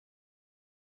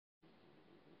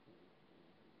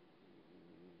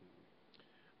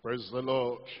Praise the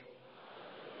Lord.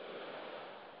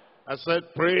 I said,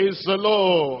 praise the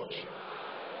Lord.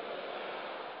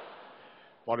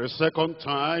 For the second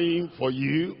time for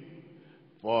you,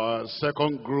 for a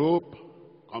second group,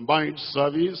 combined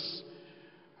service,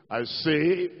 I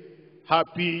say,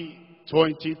 happy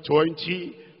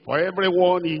 2020 for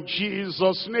everyone in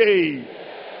Jesus' name.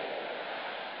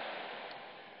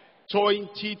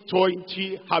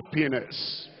 2020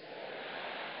 happiness.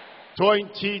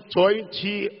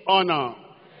 2020 honor.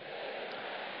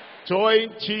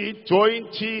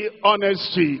 2020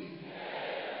 honesty.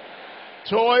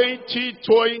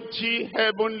 2020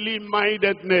 heavenly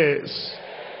mindedness.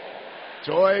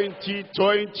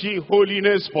 2020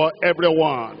 holiness for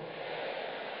everyone.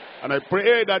 And I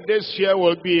pray that this year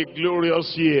will be a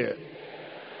glorious year.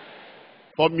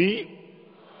 For me,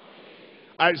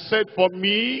 I said for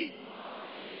me,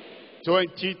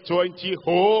 2020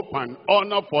 hope and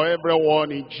honor for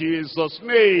everyone in Jesus'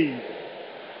 name.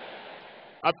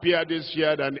 Happier this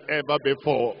year than ever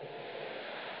before.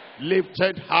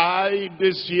 Lifted high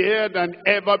this year than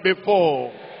ever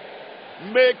before.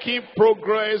 Making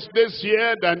progress this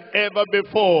year than ever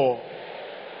before.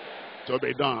 To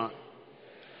be done.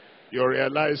 You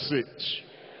realize it.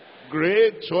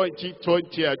 Great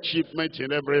 2020 achievement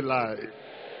in every life.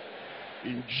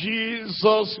 In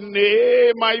Jesus'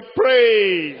 name I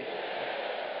pray.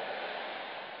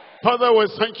 Father,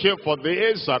 we thank you for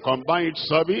this, a combined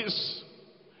service,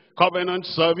 covenant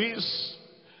service,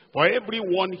 for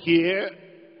everyone here,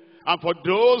 and for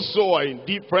those who are in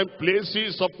different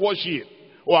places of worship,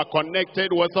 who are connected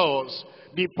with us,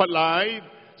 deeper life,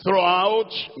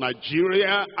 throughout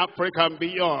Nigeria, Africa, and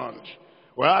beyond.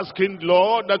 We're asking,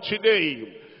 Lord, that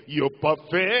today you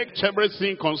perfect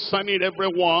everything concerning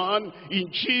everyone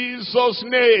in Jesus'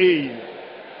 name.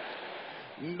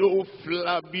 No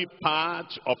flabby part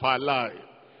of our life,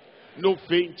 no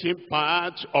fainting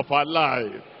part of our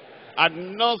life,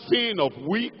 and nothing of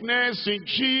weakness in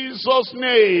Jesus'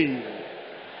 name.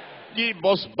 Give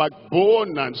us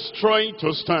backbone and strength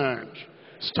to stand.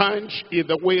 Stand in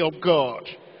the way of God.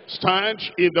 Stand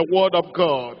in the word of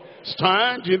God.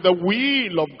 Stand in the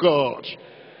will of God.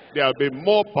 There will be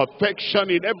more perfection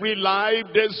in every life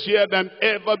this year than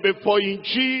ever before in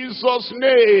Jesus'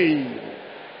 name.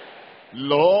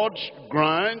 Lord,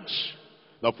 grant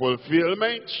the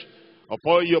fulfillment of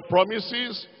all your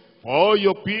promises for all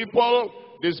your people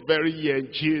this very year in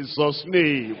Jesus'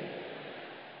 name.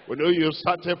 We know you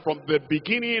started from the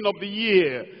beginning of the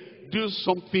year. Do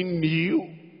something new,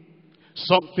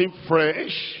 something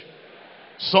fresh,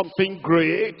 something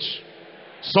great,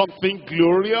 something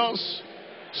glorious,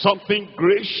 something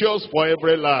gracious for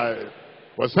every life.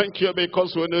 Well, thank you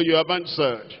because we know you have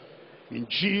answered. In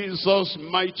Jesus'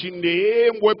 mighty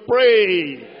name we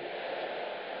pray.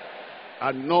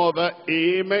 Another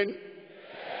amen.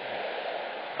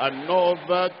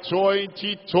 Another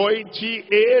 2020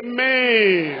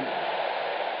 amen.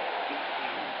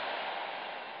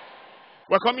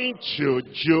 We're coming to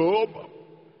Job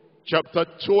chapter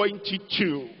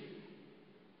 22.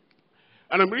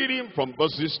 And I'm reading from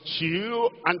verses 2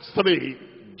 and 3.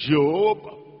 Job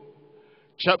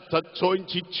chapter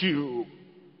 22,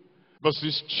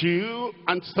 verses 2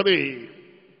 and 3.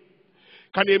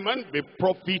 Can a man be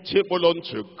profitable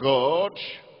unto God?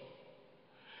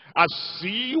 As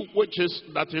he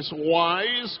that is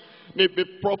wise may be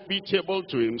profitable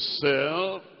to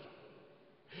himself.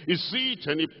 Is it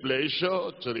any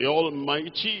pleasure to the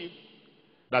Almighty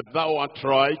that thou art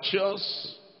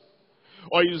righteous?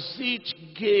 Or is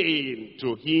it gain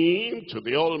to him, to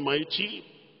the Almighty,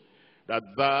 that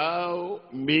thou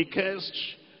makest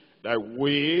thy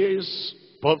ways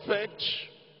perfect?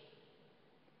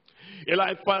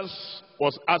 Eliphaz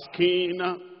was asking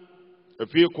a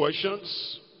few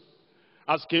questions,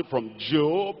 asking from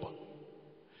Job,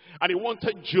 and he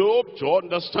wanted Job to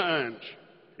understand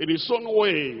in his own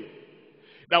way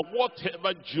that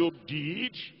whatever Job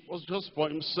did was just for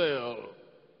himself.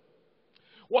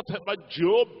 Whatever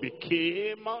Job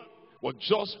became was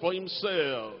just for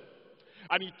himself.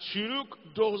 And he took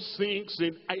those things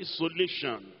in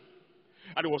isolation.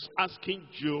 And he was asking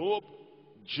Job,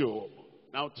 Job,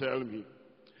 now tell me,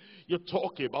 you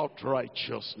talk about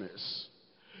righteousness.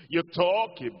 You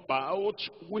talk about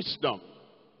wisdom.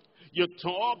 You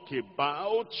talk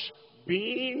about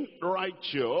being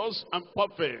righteous and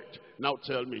perfect. Now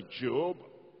tell me, Job,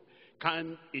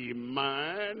 can a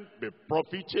man be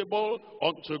profitable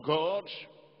unto God?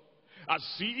 As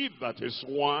he that is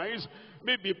wise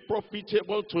may be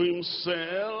profitable to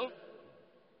himself.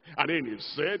 And then he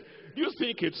said, do you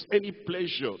think it's any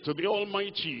pleasure to the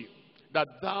Almighty that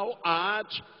thou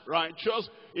art righteous?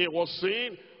 He was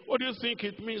saying, What do you think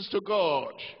it means to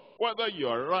God? Whether you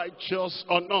are righteous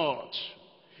or not.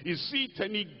 Is it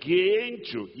any gain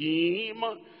to him?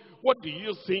 What do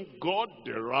you think God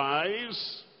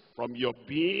derives from your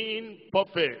being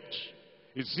perfect?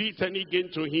 Is it any gain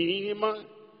to him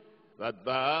that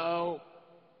thou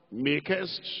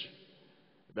makest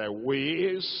thy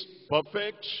ways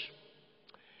perfect?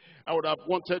 I would have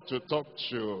wanted to talk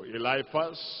to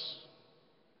Eliphaz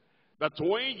that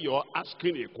when you're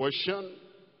asking a question,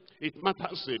 it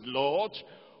matters a lot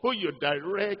who you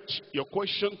direct your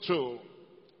question to.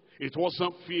 It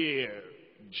wasn't fear.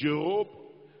 Job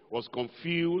was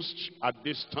confused at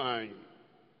this time.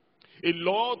 A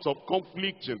lot of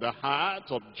conflict in the heart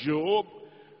of Job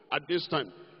at this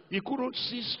time. He couldn't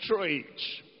see straight.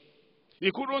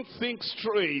 He couldn't think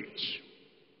straight.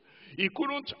 He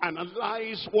couldn't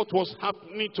analyze what was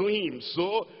happening to him.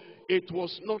 So it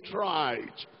was not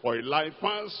right for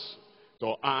Eliphaz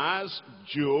to ask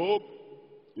Job,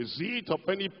 is it of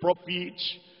any profit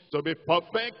to be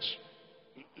perfect?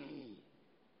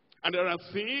 And there are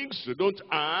things you don't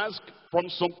ask from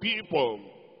some people.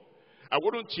 I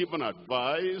wouldn't even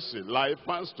advise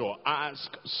Eliphaz to ask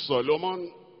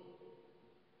Solomon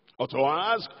or to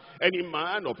ask any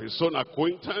man of his own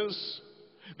acquaintance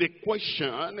the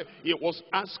question he was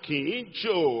asking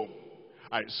Job.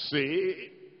 I say,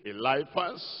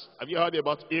 Eliphaz, have you heard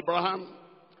about Abraham?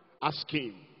 Ask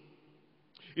him.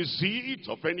 Is it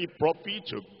of any profit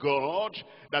to God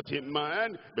that a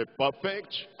man be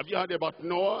perfect? Have you heard about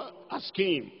Noah? Ask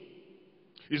him.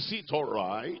 Is it all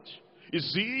right?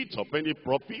 Is it of any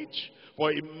profit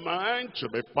for a man to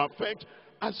be perfect?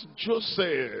 Ask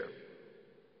Joseph.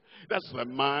 That's the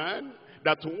man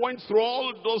that went through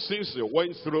all those things he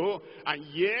went through, and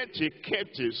yet he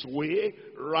kept his way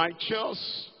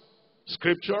righteous,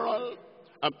 scriptural,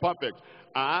 and perfect.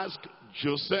 Ask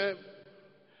Joseph.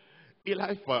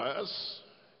 Eliphaz,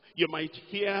 you might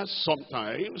hear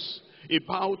sometimes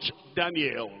about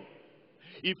Daniel.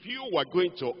 If you were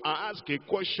going to ask a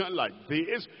question like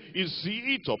this, is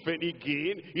it of any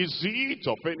gain? Is it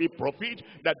of any profit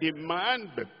that a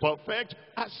man be perfect?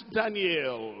 Ask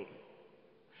Daniel.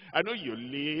 I know you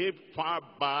live far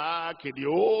back in the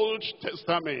Old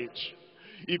Testament.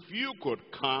 If you could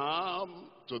come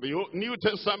to the New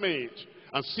Testament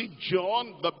and see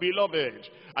John the Beloved,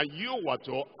 and you were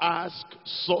to ask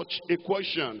such a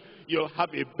question, you'll have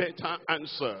a better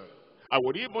answer. I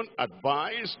would even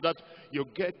advise that you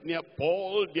get near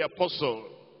Paul the Apostle,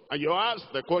 and you ask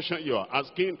the question you are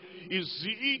asking, is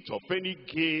it of any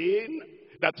gain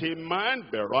that a man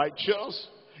be righteous?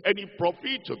 Any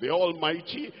profit to the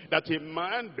Almighty that a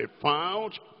man be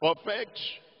found perfect?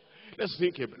 Let's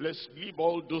think of it. Let's leave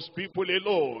all those people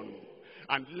alone.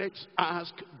 And let's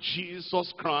ask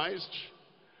Jesus Christ,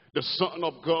 the Son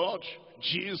of God,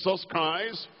 Jesus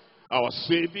Christ, our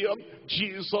Savior,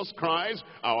 Jesus Christ,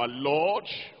 our Lord.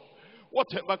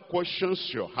 Whatever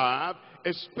questions you have,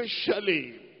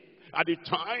 especially at the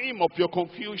time of your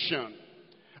confusion,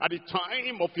 at the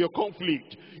time of your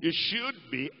conflict, you should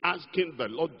be asking the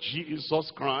Lord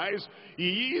Jesus Christ.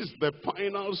 He is the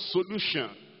final solution.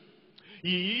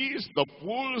 He is the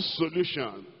full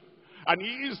solution. And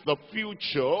he is the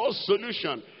future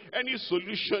solution. Any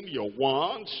solution you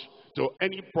want to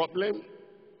any problem,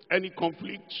 any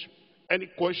conflict, any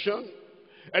question,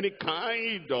 any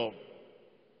kind of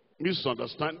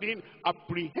misunderstanding,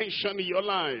 apprehension in your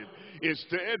life,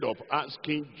 instead of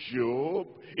asking Job,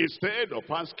 instead of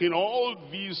asking all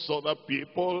these other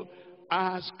people,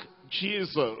 ask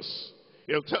Jesus.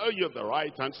 He'll tell you the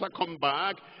right answer. Come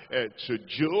back to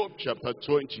Job chapter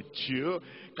 22.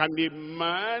 Can a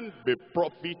man be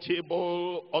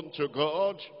profitable unto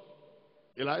God?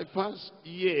 Eliphaz?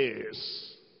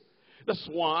 Yes. That's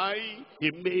why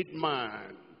he made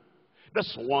man.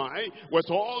 That's why with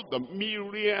all the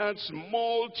myriads,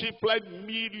 multiplied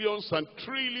millions and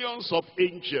trillions of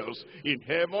angels in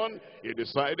heaven, he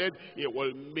decided he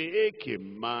will make a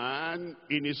man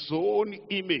in his own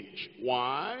image.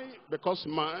 Why? Because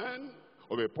man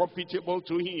will be profitable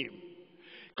to him.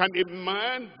 Can a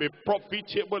man be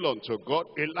profitable unto God?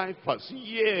 Eliphaz,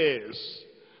 yes.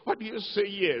 Why do you say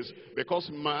yes? Because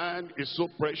man is so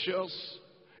precious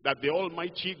that the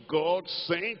Almighty God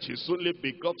sent his only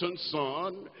begotten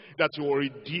Son, that he will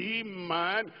redeem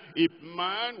man. If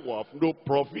man will have no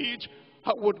profit,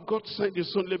 how would God send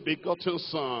his only begotten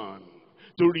Son?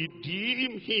 To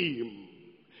redeem him.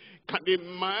 Can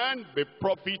a man be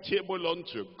profitable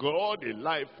unto God?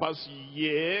 Eliphaz,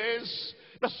 yes.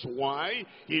 That's why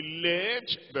he led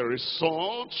the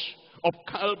result of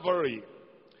Calvary.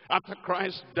 After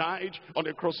Christ died on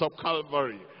the cross of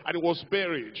Calvary, and he was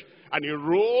buried, and he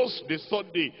rose the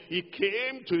third day, he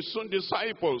came to his own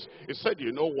disciples. He said,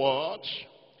 you know what?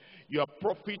 You are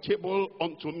profitable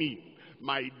unto me.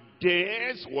 My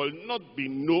death will not be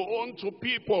known to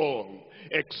people,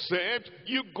 except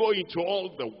you go into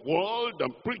all the world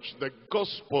and preach the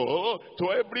gospel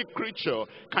to every creature.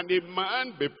 Can a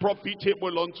man be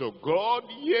profitable unto God?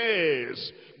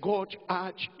 Yes. God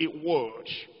had a word.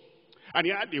 And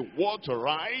he had a word to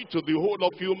write to the whole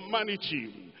of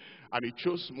humanity. And he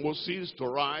chose Moses to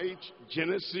write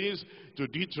Genesis to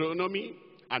Deuteronomy.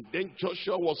 And then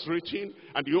Joshua was written,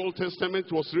 and the Old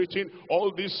Testament was written.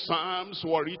 All these Psalms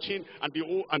were written, and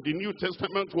the New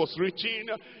Testament was written.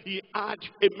 He had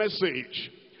a message.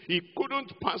 He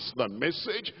couldn't pass the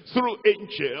message through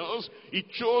angels. He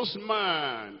chose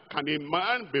man. Can a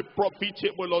man be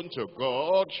profitable unto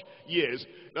God? Yes.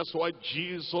 That's why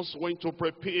Jesus went to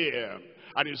prepare.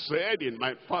 And he said, in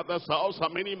my Father's house are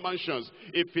many mansions.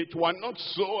 If it were not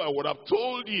so, I would have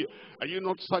told you. Are you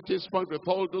not satisfied with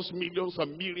all those millions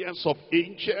and millions of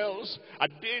angels? Are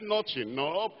they not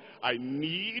enough? I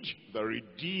need the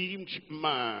redeemed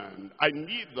man. I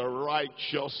need the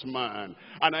righteous man.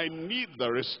 And I need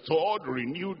the restored,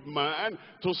 renewed man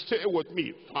to stay with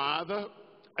me. Father,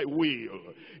 I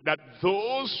will, that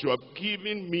those you have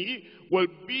given me will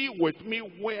be with me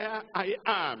where I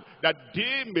am, that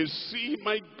they may see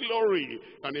my glory.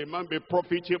 Can a man be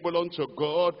profitable unto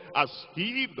God as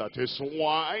he that is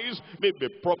wise may be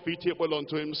profitable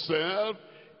unto himself?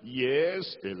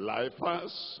 Yes,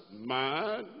 Eliphaz,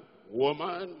 man,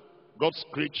 woman, God's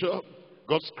creature,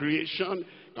 God's creation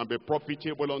can be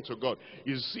profitable unto God.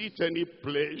 Is it any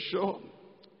pleasure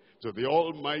to the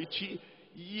Almighty?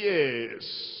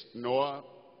 Yes, Noah,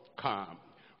 come.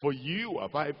 For you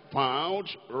have I found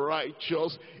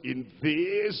righteous in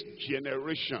this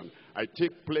generation. I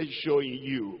take pleasure in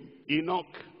you. Enoch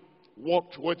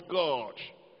walked with God,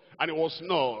 and it was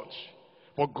not.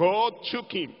 For God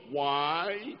took him.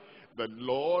 Why? The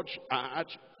Lord had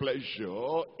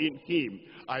pleasure in him.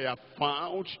 I have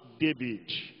found David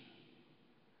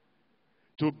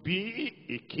to be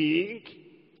a king,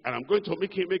 and I'm going to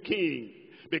make him a king,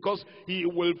 because he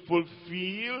will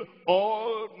fulfill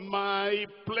all my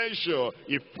pleasure.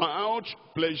 He found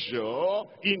pleasure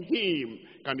in him.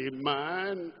 Can a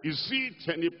man, is it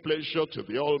any pleasure to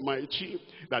the Almighty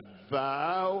that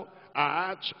thou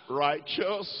art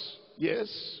righteous? Yes.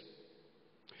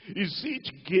 Is it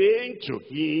gain to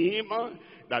him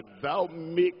that thou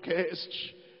makest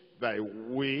thy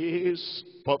ways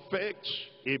perfect?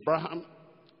 Abraham,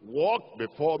 walk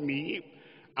before me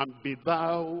and be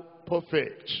thou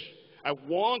perfect. I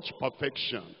want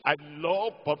perfection. I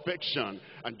love perfection.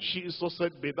 And Jesus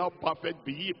said, be thou perfect,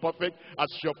 be ye perfect, as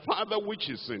your Father which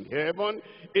is in heaven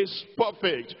is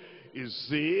perfect. Is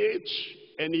it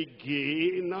any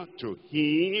gain to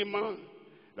him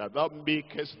that thou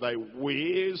makest thy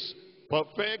ways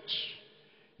perfect?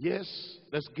 Yes,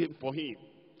 let's gain for him.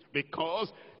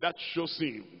 Because that shows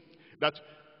him that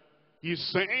he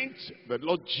sent the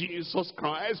Lord Jesus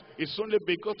Christ, his only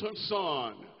begotten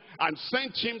Son, and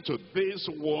sent him to this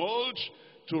world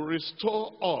to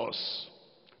restore us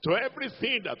to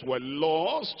everything that were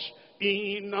lost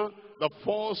in the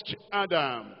first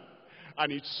Adam.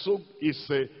 And it's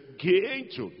a gain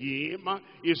to him,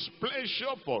 it's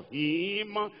pleasure for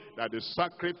him that the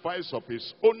sacrifice of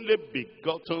his only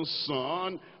begotten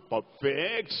Son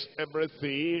perfects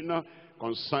everything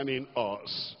concerning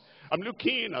us. I'm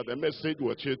looking at the message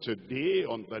with you today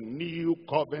on the new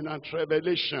covenant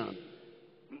revelation.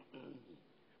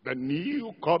 The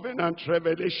new covenant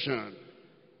revelation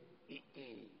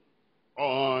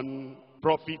on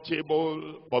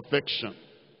profitable perfection.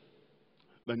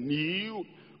 The new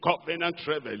covenant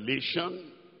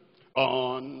revelation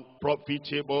on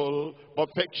profitable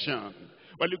perfection.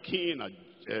 We're looking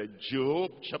at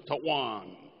Job chapter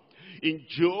 1. In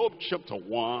Job chapter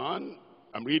 1,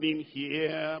 I'm reading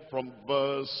here from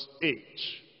verse 8.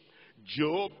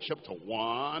 Job chapter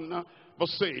 1,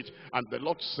 verse 8. And the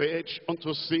Lord said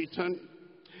unto Satan,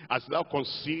 hast thou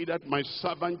considered my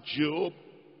servant Job,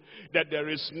 that there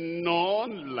is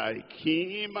none like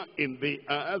him in the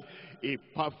earth, a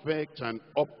perfect and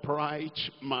upright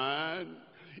man?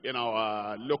 In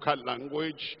our local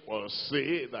language, we'll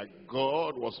say that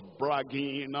God was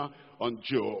bragging on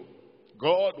Job.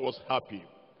 God was happy.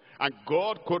 And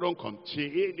God couldn't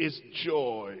contain his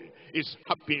joy, his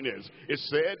happiness. He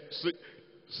said,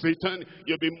 Satan,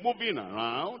 you've been moving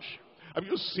around. Have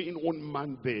you seen one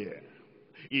man there?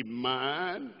 A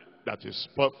man that is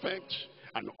perfect,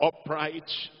 an upright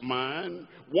man,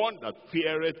 one that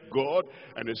feareth God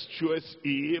and escheweth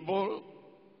evil.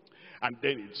 And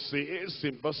then it says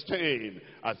in verse 10,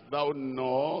 hast thou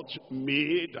not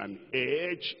made an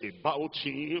edge about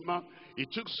him? He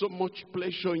took so much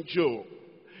pleasure in Job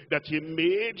that he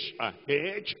made a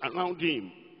hedge around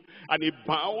him. And he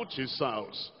bowed his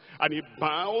house. And he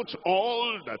bowed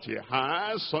all that he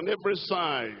has on every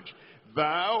side.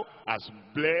 Thou hast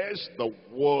blessed the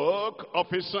work of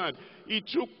his hand. He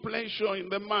took pleasure in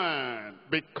the man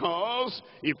because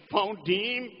he found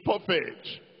him perfect.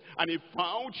 And he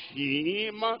found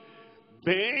him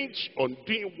bent on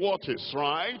doing what is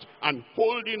right and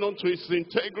holding on to his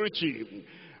integrity.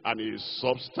 And his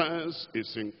substance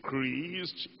is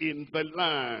increased in the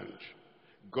land.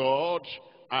 God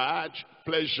had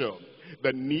pleasure.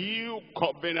 The new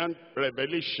covenant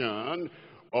revelation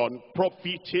on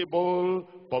profitable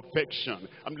perfection.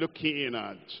 I'm looking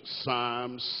at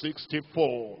Psalm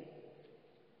 64.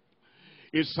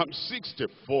 In Psalm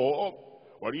 64,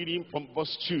 we're reading from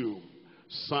verse 2.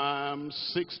 Psalm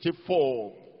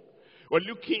 64. We're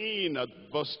looking at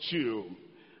verse 2.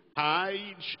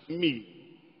 Hide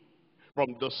me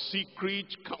from the secret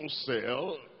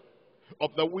counsel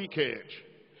of the wicked,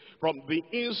 from the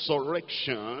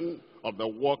insurrection of the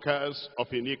workers of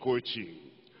iniquity,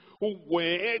 who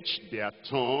wedge their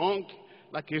tongue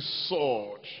like a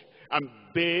sword, and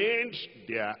bend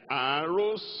their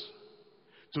arrows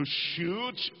to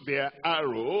shoot their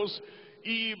arrows,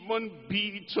 even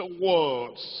bitter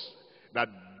words, that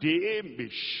they may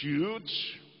shoot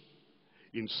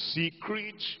in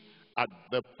secret at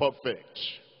the perfect.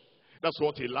 That's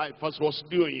what Eliphaz was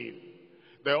doing.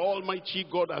 The Almighty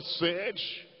God has said,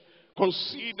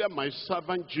 consider my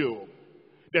servant Job.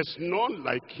 There's none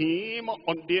like him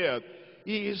on the earth.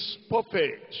 He is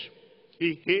perfect.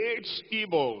 He hates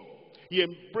evil. He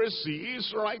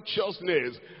embraces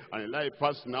righteousness. And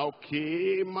Eliphaz now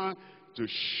came to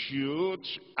shoot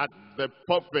at the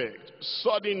perfect.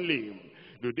 Suddenly,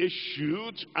 do they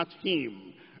shoot at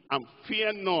him? And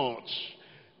fear not.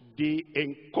 They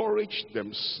encourage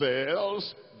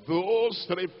themselves. Those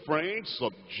three friends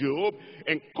of Job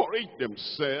encourage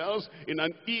themselves in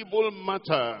an evil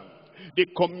matter. They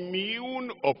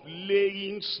commune of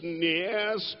laying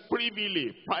snares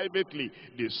privily, privately.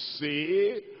 They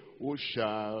say, who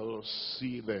shall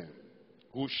see them?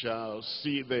 Who shall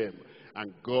see them?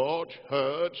 And God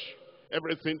heard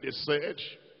everything they said,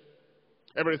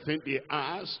 everything they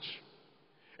asked,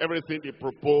 everything they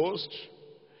proposed,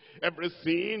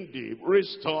 everything they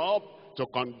raised up to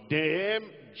condemn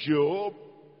Job.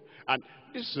 And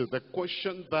this is the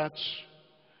question that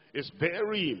is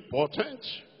very important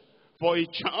for a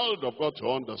child of God to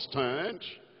understand.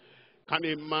 Can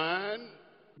a man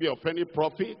be of any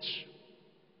profit,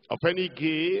 of any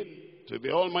gain to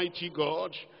the Almighty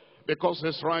God because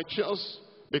he's righteous,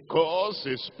 because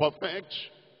he's perfect?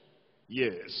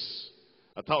 Yes.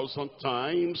 1,000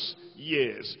 times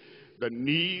yes. The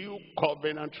new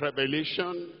covenant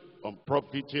revelation on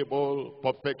profitable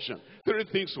perfection. Three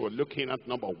things we're looking at.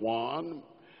 Number one,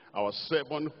 our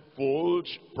sevenfold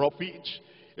profit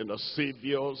in the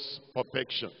Savior's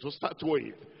perfection. To start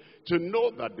with, to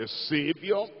know that the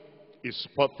Savior is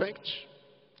perfect.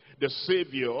 The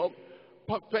Savior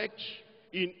perfect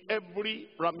in every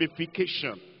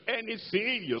ramification.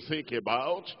 Anything you think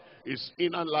about, his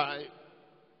inner life,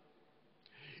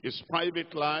 his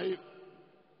private life,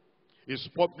 his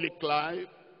public life,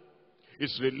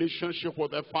 his relationship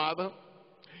with the Father,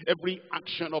 every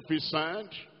action of his hand,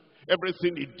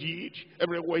 everything he did,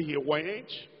 everywhere he went,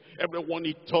 everyone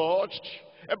he touched,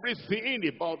 everything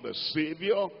about the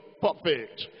Savior,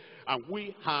 perfect. And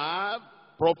we have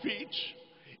profit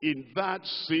in that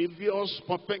Savior's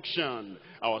perfection,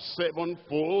 our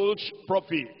sevenfold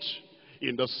profit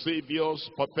in the Savior's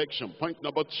perfection. Point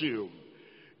number two,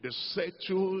 the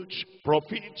settled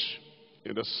profit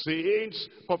in the saints'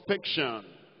 perfection.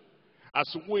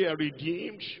 As we are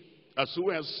redeemed, as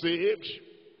we are saved,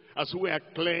 as we are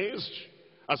cleansed,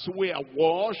 as we are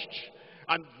washed,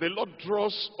 and the Lord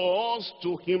draws us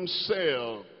to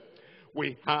himself,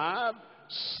 we have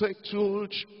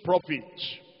settled profit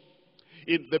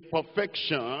in the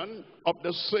perfection of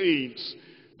the saints.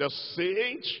 The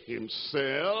saint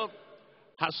himself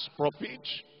has profit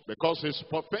because he's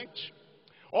perfect.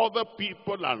 Other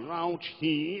people around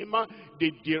him,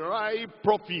 they derive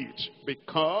profit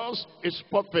because he's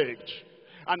perfect.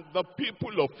 And the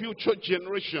people of future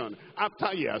generation, after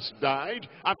he has died,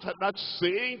 after that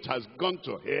saint has gone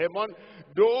to heaven,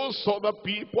 those other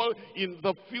people in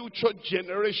the future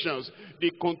generations, they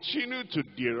continue to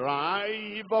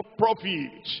derive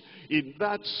profit in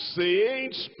that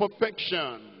saint's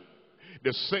perfection.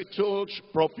 The settled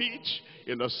profit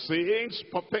in the saint's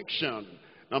perfection.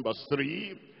 Number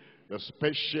three, The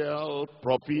special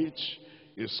prophet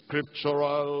is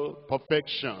scriptural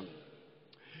perfection.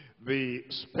 The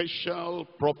special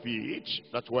prophet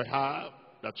that we have,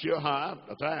 that you have,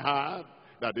 that I have,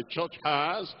 that the church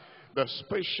has, the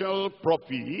special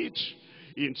prophet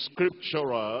in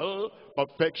scriptural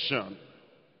perfection.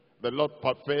 The Lord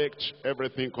perfect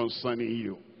everything concerning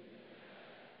you.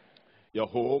 Your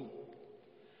home,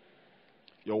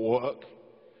 your work,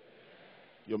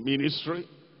 your ministry,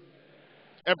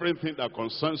 everything that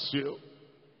concerns you,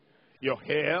 your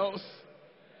health.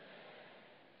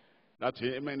 That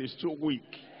amen is too weak.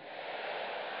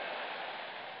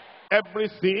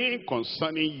 Everything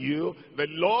concerning you, the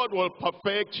Lord will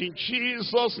perfect in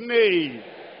Jesus' name.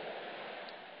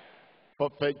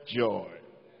 Perfect joy,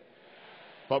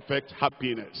 perfect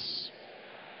happiness,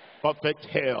 perfect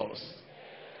health,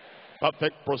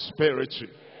 perfect prosperity,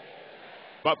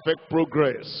 perfect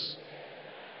progress,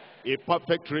 a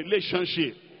perfect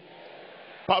relationship,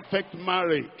 perfect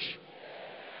marriage,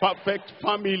 perfect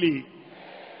family.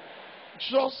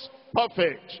 Just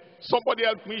perfect. Somebody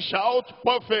help me shout,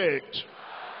 perfect.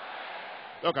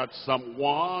 Look at Psalm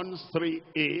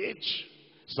 138.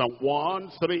 Psalm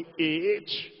 138.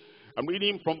 I'm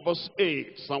reading from verse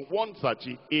 8. Psalm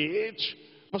 138,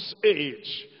 verse 8.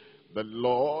 The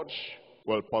Lord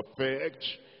will perfect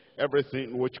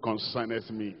everything which concerneth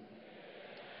me.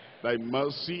 Thy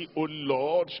mercy, O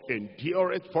Lord,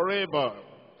 endureth forever.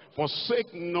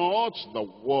 Forsake not the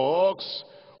works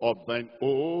of thine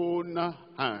own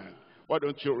hand. Why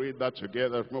don't you read that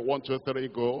together? 1, 2, 3,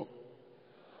 go.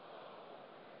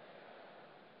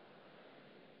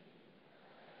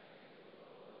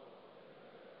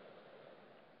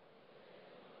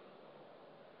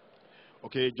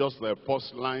 Okay, just the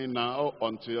first line now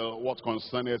until what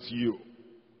concerneth you.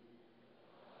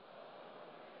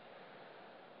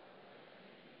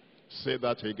 Say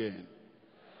that again.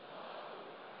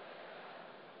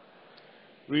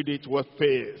 Read it with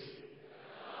faith.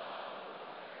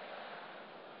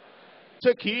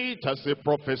 Take it as a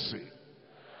prophecy.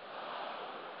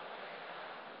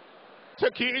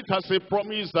 Take it as a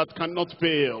promise that cannot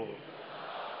fail.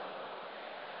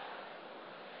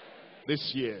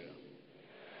 This year.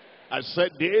 I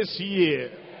said this year.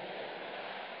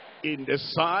 In the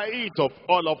sight of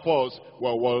all of us, we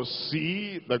will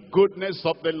see the goodness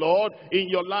of the Lord in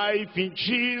your life in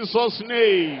Jesus'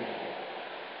 name.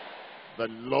 The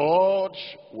Lord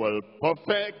will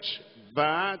perfect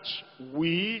that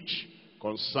which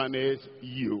concerneth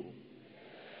you.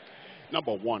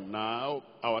 Number one now,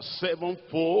 our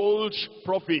sevenfold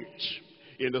prophet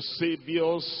in the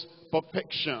Savior's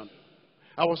perfection.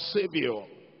 Our Savior,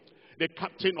 the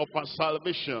captain of our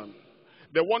salvation,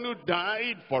 the one who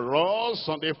died for us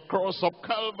on the cross of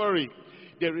Calvary.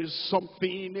 There is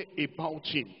something about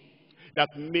him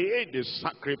that made the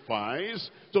sacrifice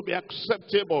to be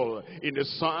acceptable in the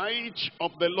sight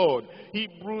of the Lord.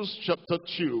 Hebrews chapter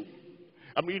 2.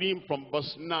 I'm reading from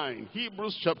verse 9.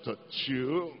 Hebrews chapter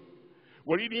 2.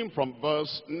 We're reading from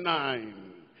verse 9.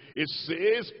 It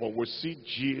says, but we see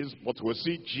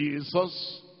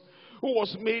Jesus, who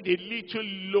was made a little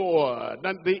lower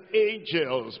than the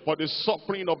angels for the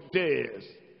suffering of death,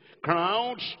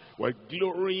 crowned with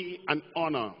glory and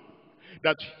honor,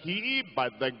 that he by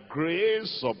the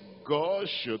grace of God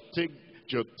should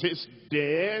taste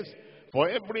death for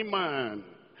every man,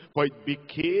 for it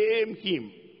became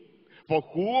him, for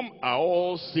whom are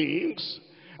all things,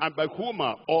 and by whom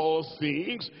are all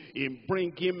things, in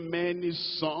bringing many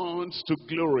sons to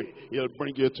glory. He'll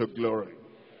bring you to glory.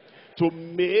 To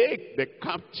make the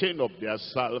captain of their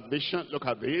salvation, look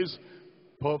at this,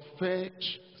 perfect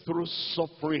through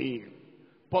suffering.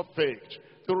 Perfect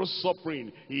through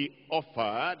suffering. He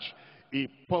offered a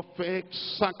perfect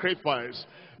sacrifice.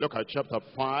 Look at chapter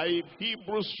 5,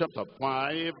 Hebrews chapter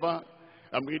 5.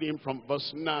 I'm reading from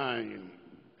verse 9.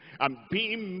 And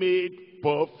being made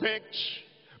perfect,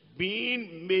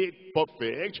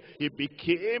 he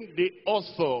became the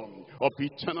author of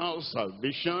eternal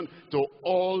salvation to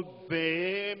all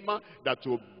them that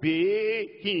obey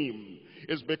him.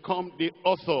 He's become the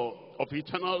author of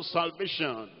eternal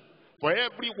salvation for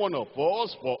every one of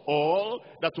us, for all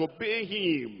that obey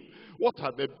him. What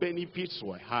are the benefits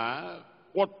we have?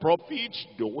 What profits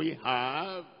do we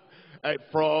have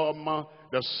from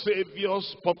the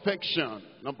Savior's perfection?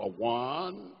 Number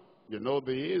one, you know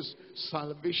this,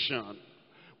 salvation.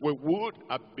 We would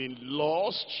have been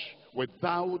lost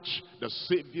without the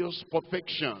Savior's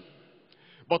perfection.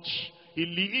 But he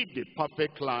lived a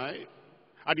perfect life,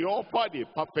 and he offered a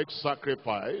perfect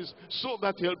sacrifice so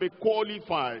that he'll be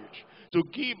qualified to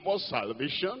give us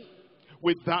salvation.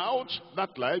 Without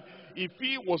that life, if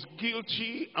he was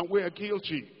guilty and we are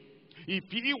guilty, If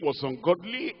he was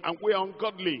ungodly and we are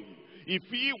ungodly, if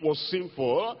he was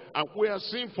sinful and we are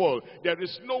sinful, there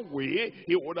is no way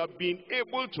he would have been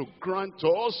able to grant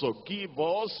us or give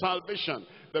us salvation.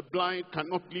 The blind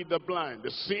cannot lead the blind.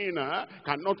 The sinner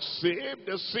cannot save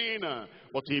the sinner.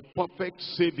 But a perfect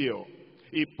Savior,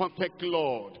 a perfect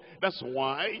Lord. That's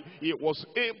why he was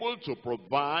able to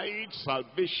provide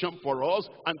salvation for us.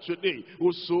 And today,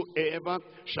 whosoever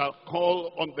shall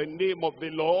call on the name of the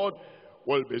Lord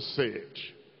will be saved.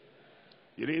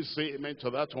 You didn't say amen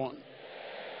to that one?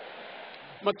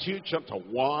 Matthew chapter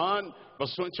 1,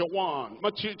 verse 21.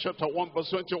 Matthew chapter 1,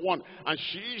 verse 21. And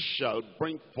she shall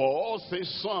bring forth a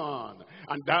son,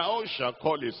 and thou shalt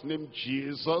call his name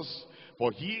Jesus,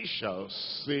 for he shall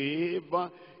save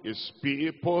his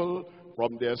people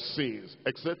from their sins.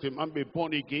 Except a man be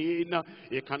born again,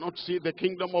 he cannot see the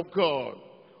kingdom of God.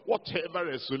 Whatever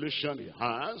resolution he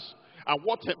has, and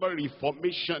whatever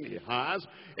reformation he has,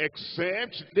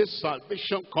 except this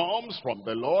salvation comes from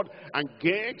the Lord and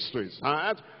gets to his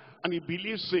heart, and he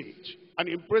believes it, and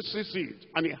embraces it,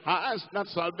 and he has that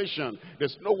salvation,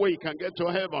 there's no way he can get to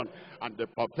heaven. And the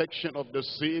perfection of the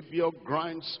Savior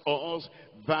grants us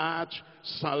that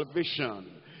salvation.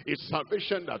 It's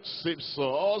salvation that saves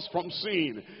us from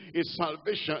sin. It's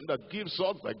salvation that gives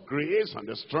us the grace and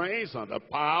the strength and the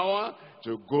power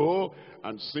to go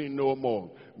and sin no more.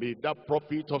 May that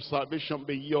profit of salvation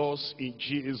be yours in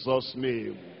Jesus'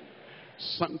 name.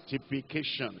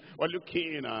 Sanctification. We're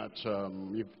looking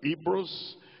at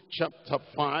Hebrews chapter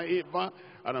 5,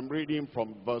 and I'm reading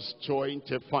from verse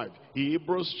 25.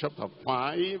 Hebrews chapter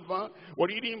 5, we're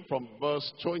reading from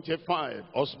verse 25.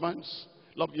 Husbands,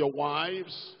 love your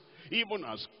wives, even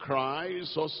as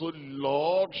Christ also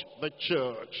loved the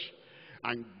church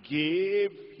and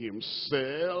gave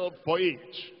himself for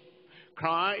it.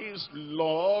 Christ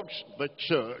loved the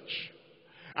church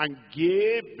and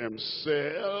gave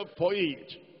himself for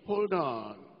it. Hold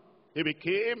on. He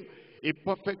became a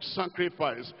perfect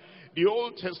sacrifice. The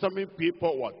Old Testament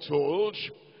people were told,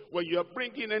 when you are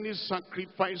bringing any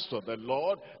sacrifice to the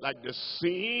Lord, like the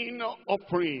sin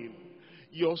offering,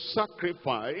 your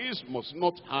sacrifice must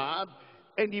not have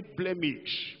any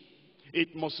blemish.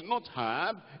 It must not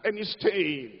have any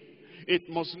stain. It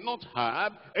must not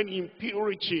have any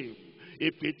impurity.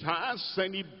 If it has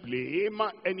any blame,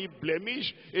 any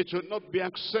blemish, it will not be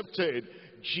accepted.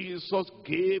 Jesus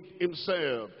gave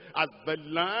himself as the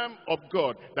Lamb of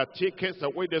God that taketh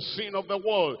away the sin of the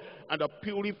world, and that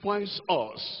purifies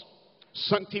us,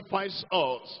 sanctifies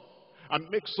us, and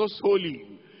makes us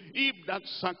holy. If that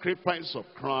sacrifice of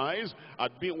Christ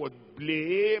had been with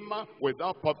blame,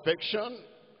 without perfection,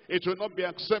 it will not be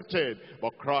accepted.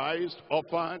 But Christ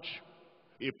offered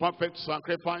a perfect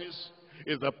sacrifice.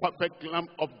 Is the perfect Lamb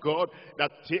of God that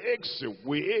takes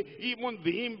away even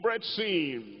the inbred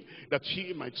sin, that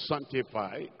he might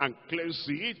sanctify and cleanse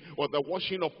it with the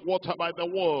washing of water by the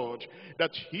word,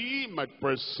 that he might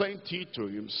present it to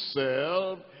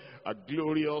himself a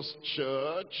glorious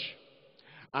church.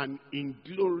 An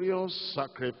inglorious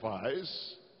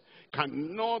sacrifice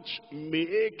cannot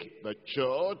make the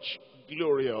church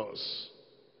glorious.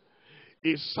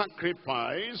 A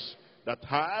sacrifice that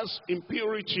has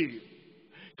impurity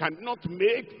cannot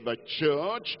make the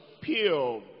church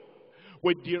pure.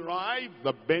 We derive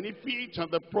the benefit and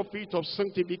the profit of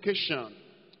sanctification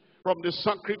from the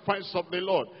sacrifice of the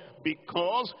Lord,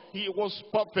 because he was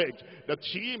perfect, that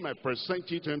he might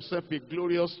present it to himself a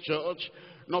glorious church,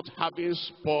 not having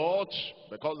spot,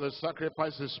 because the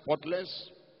sacrifice is spotless,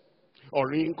 or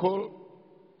wrinkle,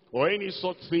 or any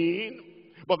such thing,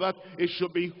 but that it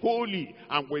should be holy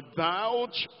and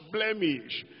without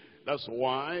blemish. That's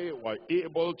why we're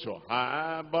able to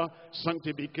have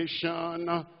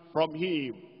sanctification from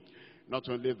him. Not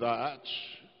only that,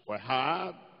 we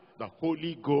have the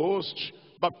Holy Ghost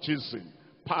baptism,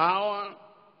 power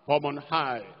from on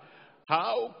high.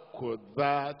 How could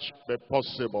that be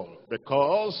possible?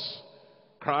 Because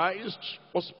Christ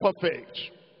was perfect,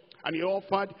 and he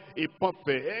offered a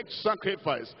perfect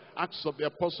sacrifice. Acts of the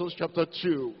Apostles chapter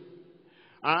 2.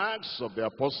 Acts of the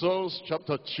Apostles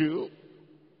chapter 2.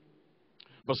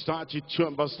 Verse 32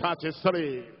 and verse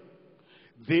 33.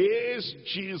 This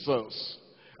Jesus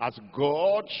has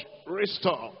God raised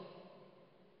up.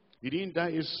 He didn't die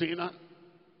a sinner.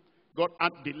 God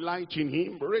had delight in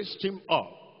him, raised him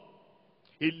up.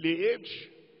 He lived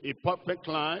a perfect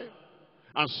life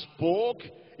and spoke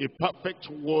a perfect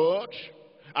word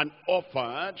and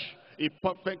offered a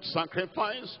perfect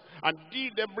sacrifice and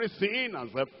did everything as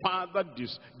the Father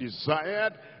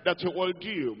desired that he will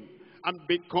do. And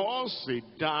because he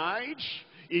died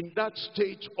in that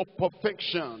state of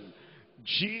perfection,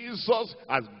 Jesus,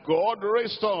 as God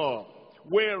raised up,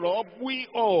 whereof we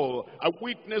all are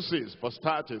witnesses. Verse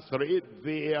 33,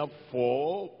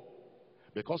 therefore,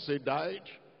 because he died,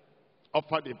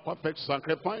 offered a perfect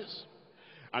sacrifice,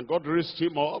 and God raised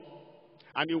him up,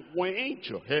 and he went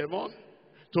to heaven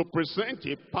to present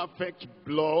a perfect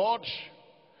blood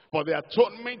for the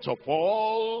atonement of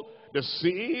all the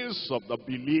sins of the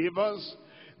believers.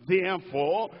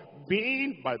 Therefore,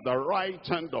 being by the right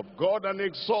hand of God and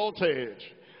exalted,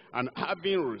 and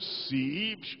having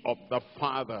received of the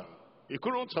Father. He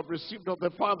couldn't have received of the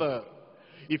Father.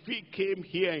 If he came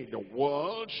here in the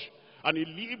world and he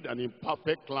lived an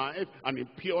imperfect life, an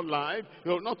impure life, he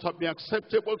will not have been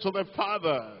acceptable to the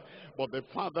Father. But the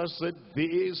Father said,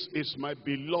 this is my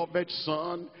beloved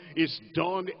Son. He's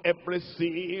done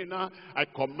everything I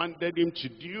commanded him to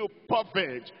do,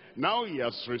 perfect. Now he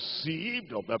has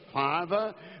received of the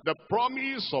Father the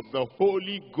promise of the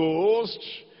Holy Ghost,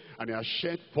 and he has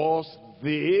shed forth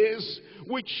this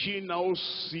which ye now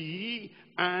see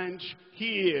and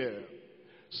hear.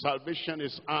 Salvation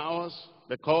is ours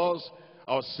because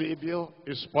our Savior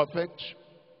is perfect.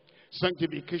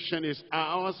 Sanctification is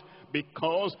ours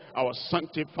because our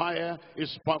sanctifier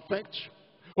is perfect.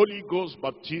 Holy Ghost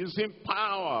baptism,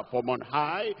 power from on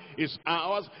high, is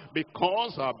ours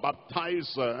because our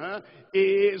baptizer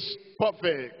is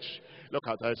perfect. Look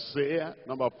at Isaiah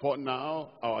number 4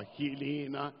 now, our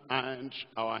healing and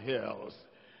our health.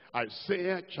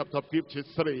 Isaiah chapter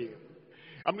 53.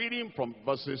 I'm reading from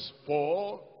verses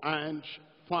 4 and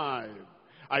 5.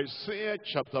 Isaiah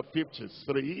chapter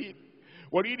 53.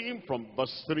 We're reading from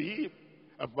verse 3,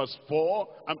 verse 4,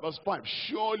 and verse 5.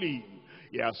 Surely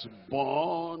he has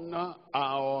borne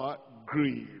our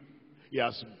grief. He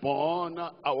has borne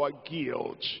our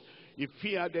guilt. If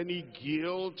he had any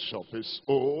guilt of his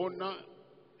own,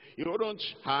 he wouldn't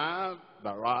have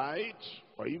the right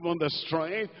or even the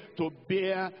strength to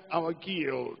bear our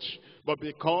guilt. But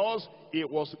because he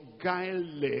was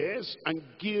guileless and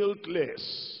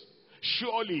guiltless,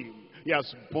 surely he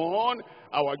has borne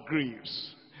our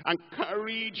griefs and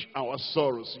carried our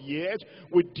sorrows. Yet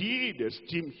we did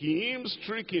esteem him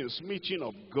stricken, smitten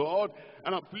of God,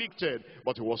 and afflicted.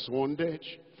 But he was wounded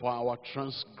for our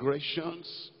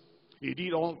transgressions. He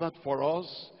did all that for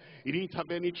us. He didn't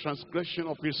have any transgression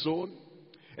of his own,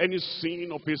 any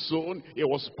sin of his own. He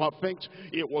was perfect.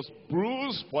 He was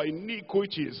bruised for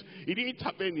iniquities. He didn't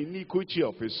have any iniquity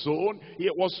of his own.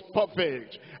 He was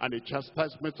perfect. And the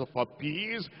chastisement of our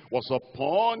peace was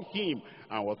upon him.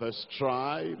 And with the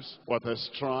stripes,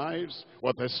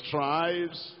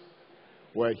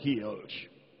 we're healed.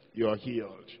 You are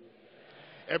healed.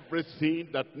 Everything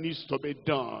that needs to be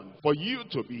done for you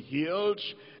to be healed,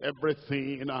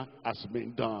 everything has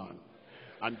been done.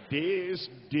 And this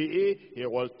day, he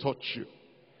will touch you.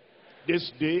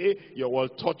 This day, you will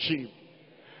touch him.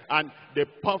 And the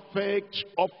perfect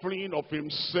offering of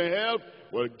himself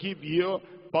will give you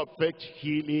perfect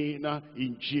healing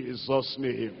in Jesus'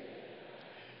 name.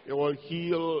 It will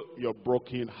heal your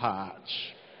broken heart.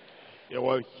 It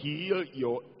will heal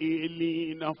your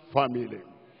ailing family.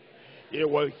 It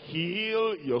will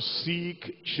heal your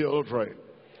sick children.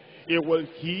 It will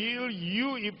heal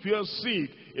you if you're sick.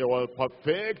 It will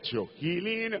perfect your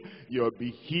healing. You'll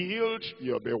be healed.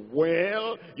 You'll be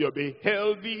well. You'll be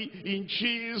healthy in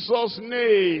Jesus'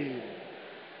 name.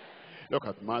 Look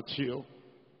at Matthew.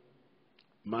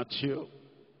 Matthew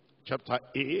chapter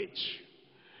 8.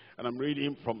 And I'm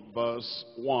reading from verse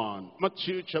 1.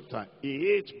 Matthew chapter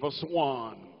 8 verse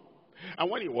 1.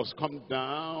 And when he was come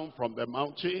down from the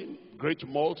mountain, great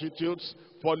multitudes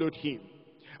followed him.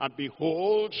 And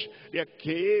behold, there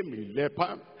came a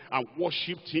leper and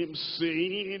worshipped him,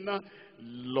 saying,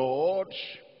 Lord,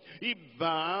 if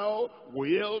thou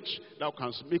wilt, thou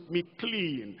canst make me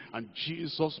clean. And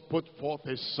Jesus put forth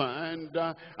his hand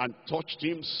and touched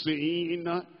him, saying,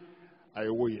 I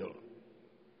will.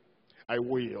 I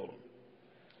will.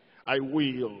 I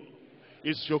will.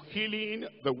 Is your healing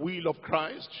the will of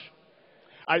Christ?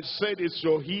 I said, is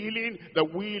your healing the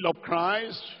will of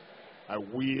Christ? I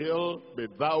will be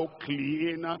thou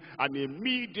clean. And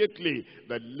immediately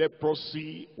the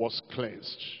leprosy was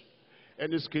cleansed.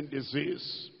 Any skin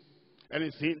disease,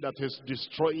 anything that is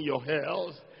destroying your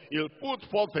health, he'll put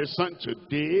forth his hand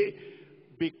today.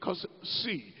 Because,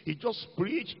 see, he just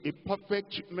preached a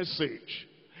perfect message.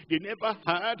 They never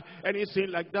had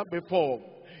anything like that before.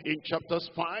 In chapters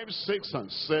 5, 6,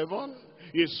 and 7,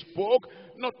 he spoke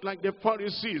not like the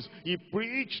Pharisees. He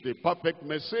preached the perfect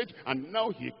message, and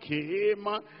now he came,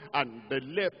 and the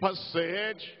leper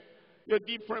said, you're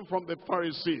different from the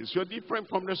Pharisees. You're different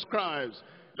from the scribes.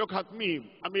 Look at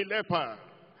me. I'm a leper.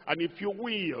 And if you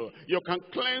will, you can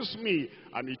cleanse me.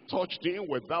 And he touched him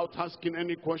without asking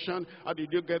any question. How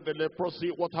did you get the leprosy?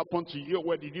 What happened to you?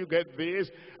 Where did you get this?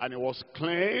 And he was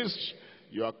cleansed.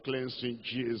 You are cleansed in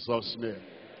Jesus' name.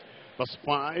 Verse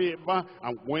 5,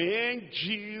 and when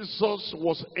Jesus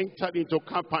was entered into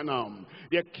Capernaum,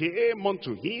 there came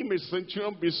unto him a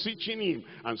centurion beseeching him,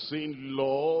 and saying,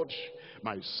 Lord,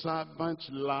 my servant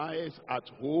lieth at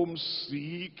home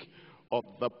sick of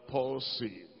the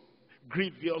palsy,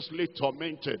 grievously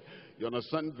tormented. You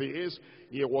understand this?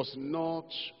 He was not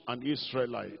an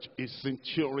Israelite, a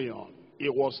centurion. He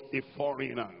was a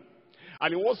foreigner.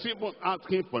 And he wasn't even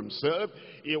asking for himself.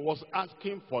 He was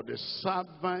asking for the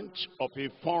servant of a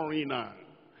foreigner.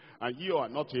 And you are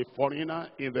not a foreigner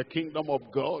in the kingdom of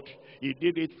God. He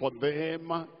did it for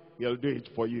them. He'll do it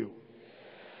for you.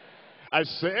 I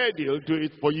said he'll do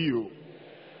it for you.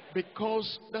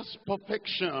 Because that's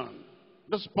perfection.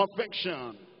 That's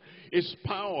perfection. His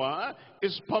power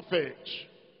is perfect.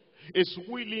 His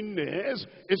willingness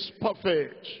is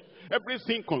perfect.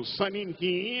 Everything concerning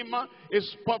him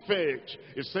is perfect.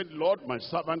 He said, Lord, my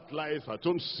servant lieth at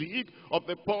home sick of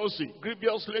the palsy,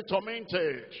 grievously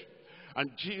tormented.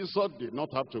 And Jesus did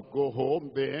not have to go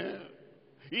home there.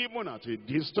 Even at a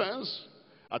distance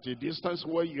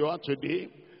where you are today,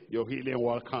 your healing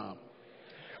will come.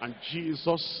 And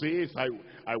Jesus says,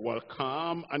 I will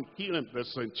come and heal him. The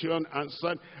centurion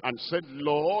answered and said,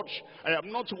 Lord, I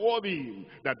am not worthy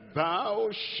that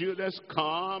thou shouldest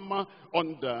come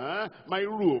under my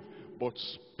roof, but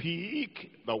speak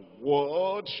the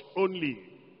word only.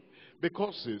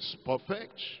 Because he's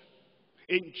perfect,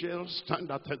 angels stand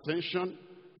at attention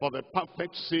for the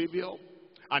perfect Savior,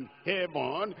 and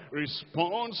heaven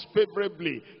responds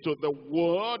favorably to the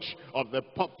word of the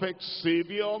perfect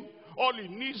Savior. All he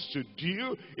needs to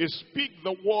do is speak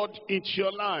the word into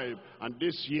your life. And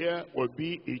this year will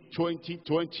be a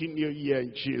 2020 new year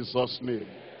in Jesus' name.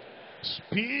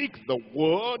 Speak the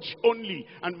word only,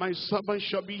 and my servant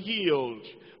shall be healed.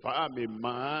 For I am a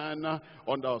man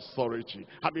under authority,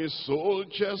 having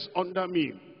soldiers under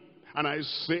me. And I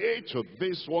say to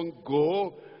this one,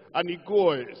 go, and he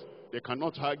goeth. They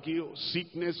cannot argue.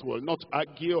 Sickness will not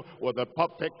argue with the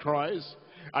perfect Christ.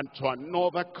 And to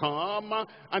another come,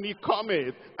 and he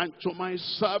cometh, and to my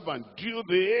servant do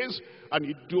this, and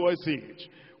he doeth it.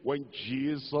 When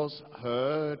Jesus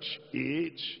heard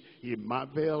it, he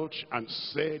marveled and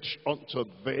said unto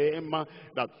them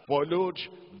that followed,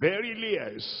 verily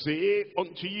I say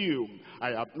unto you,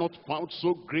 I have not found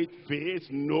so great faith,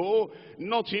 no,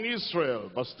 not in Israel.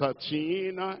 Verse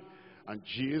 13, and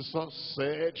Jesus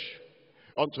said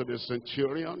unto the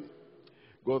centurion,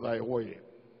 go thy way.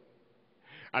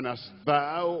 And as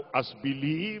thou hast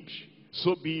believed,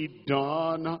 so be it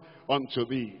done unto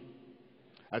thee.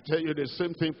 I tell you the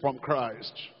same thing from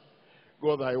Christ.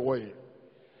 Go thy way.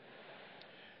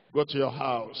 Go to your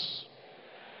house.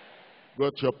 Go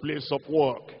to your place of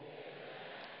work.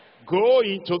 Go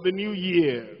into the new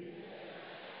year.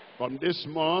 From this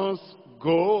month,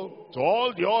 go to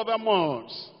all the other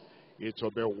months. It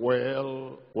will be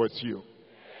well with you.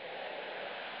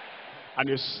 And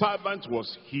his servant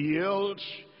was healed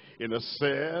in the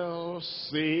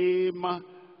same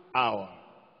hour.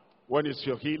 When is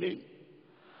your healing?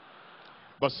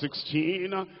 Verse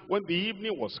 16, when the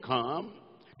evening was come,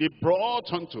 they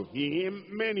brought unto him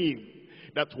many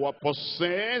that were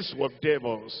possessed with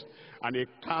devils, and he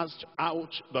cast out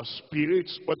the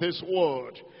spirits with his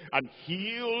word, and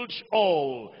healed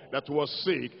all that were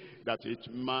sick, that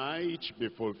it might be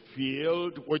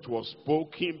fulfilled which was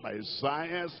spoken by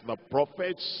Isaiah the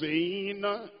prophet, saying,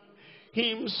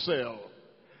 himself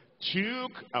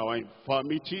took our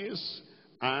infirmities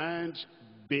and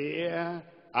bare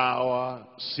our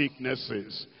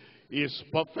sicknesses. He is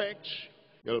perfect.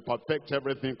 He'll perfect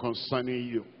everything concerning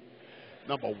you.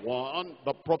 Number one,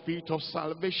 the prophet of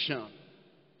salvation.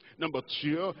 Number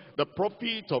two, the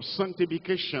prophet of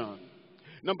sanctification.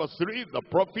 Number three, the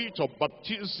prophet of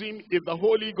baptism in the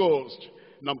Holy Ghost.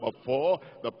 Number four,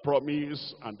 the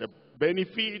promise and the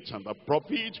benefit and the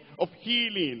prophet of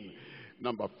healing.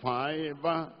 Number five,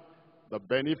 the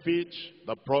benefit,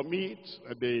 the promise,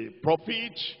 the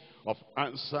prophet of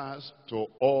answers to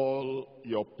all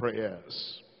your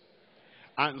prayers.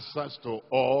 Answers to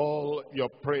all your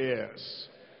prayers.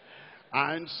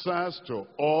 Answers to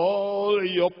all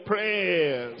your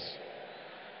prayers.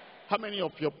 How many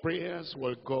of your prayers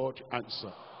will God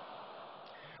answer?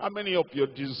 How many of your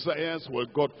desires will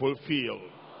God fulfill?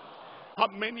 How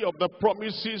many of the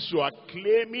promises you are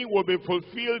claiming will be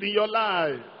fulfilled in your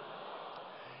life?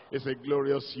 It's a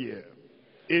glorious year.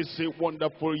 is a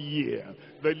wonderful year.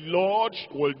 The Lord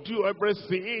will do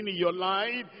everything in your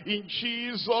life in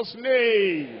Jesus'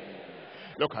 name.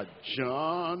 Look at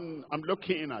John. I'm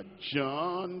looking at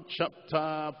John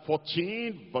chapter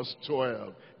 14 verse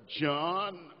 12.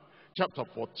 John chapter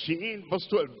 14 verse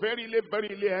 12. Verily,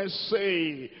 verily, I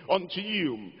say unto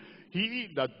you,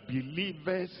 he that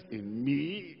believeth in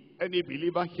me. Any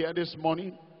believer here this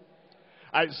morning?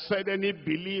 I said any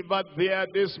believer there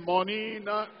this morning?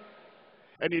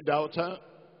 Any doubter?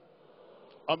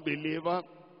 Unbeliever?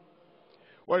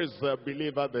 Where is the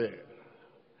believer there?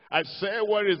 I say,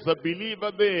 where is the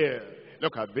believer there?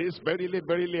 Look at this. Verily,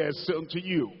 verily, I say unto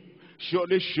you.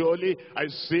 Surely, surely, I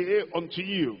say unto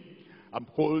you. I'm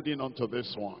holding on to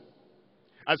this one.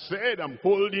 I said, I'm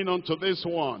holding on to this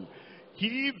one.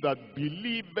 He that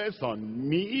believeth on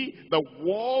me, the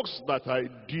works that I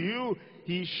do,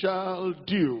 he shall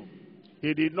do.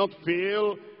 He did not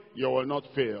fail, you will not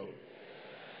fail.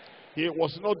 He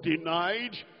was not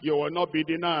denied, you will not be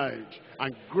denied.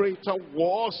 And greater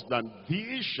works than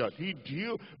these shall he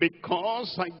do,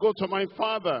 because I go to my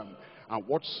Father. And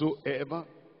whatsoever,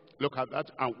 look at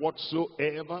that, and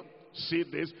whatsoever, see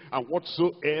this, and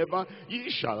whatsoever ye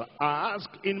shall ask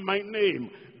in my name,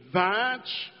 that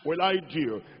will I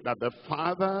do, that the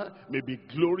Father may be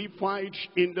glorified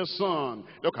in the Son.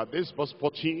 Look at this, verse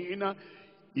 14.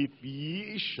 If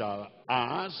ye shall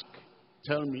ask,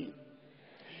 tell me,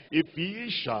 if ye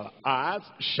shall ask,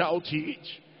 shout it.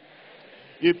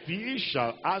 If ye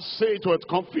shall ask, say it with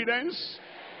confidence.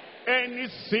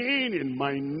 Anything in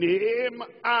my name,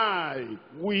 I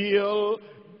will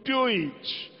do it.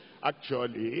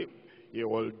 Actually, he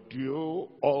will do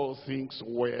all things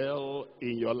well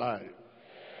in your life.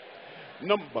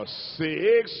 Number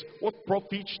 6, what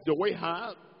profit do we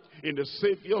have in the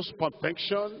Savior's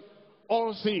perfection?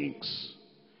 All things.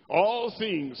 All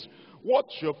things. What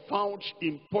you found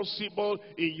impossible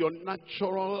in your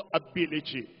natural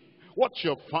ability, what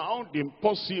you found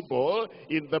impossible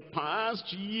in the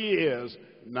past years,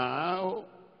 now,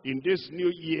 in this new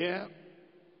year,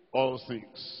 all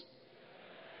things.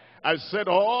 I said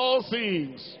all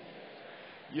things.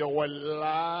 You will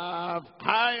laugh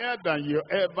higher than you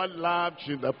ever laughed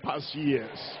in the past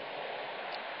years.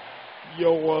 You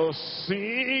will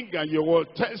sing and you will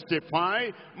testify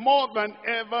more than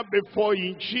ever before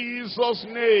in Jesus'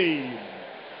 name.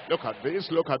 Look at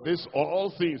this,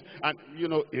 all things. And you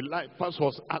know, Eliphaz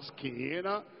was asking,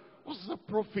 what's the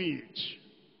profit?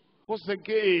 What's the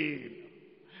gain?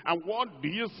 And what do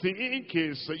you think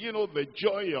is, the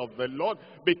joy of the Lord?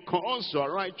 Because you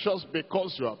are righteous,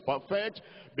 because you are perfect,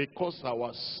 because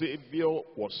our Savior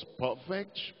was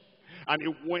perfect. And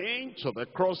he went to the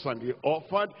cross and he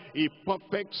offered a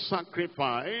perfect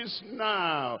sacrifice.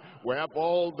 Now, we have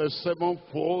all the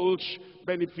sevenfold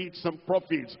benefits and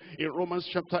profits in Romans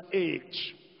chapter 8.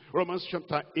 Romans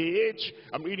chapter 8,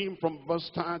 I'm reading from verse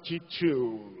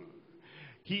 32.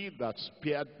 He that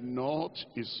spared not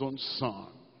his own son,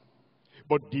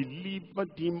 but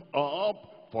delivered him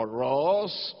up for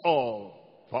us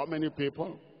all. For how many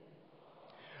people?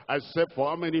 I said, for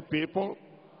how many people?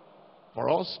 For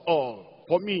us all.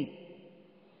 For me.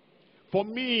 For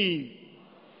me.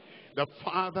 The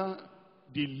Father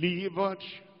delivered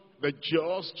the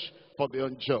just for the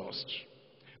unjust.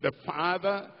 The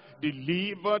Father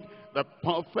delivered the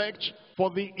perfect for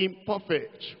the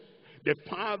imperfect. The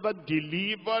Father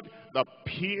delivered the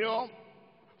pure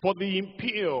for the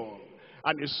impure.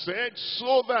 And he said,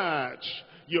 so that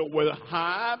you will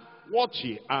have what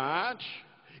he had.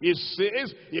 He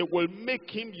says, he will make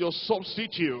him your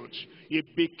substitute. He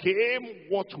became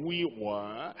what we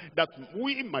were, that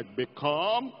we might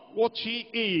become what he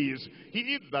is.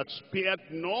 He that spared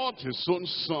not his own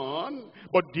son,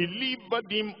 but delivered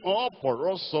him up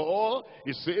for us all,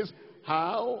 he says,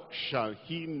 how shall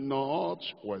he not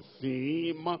with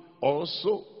him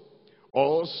also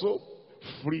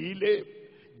freely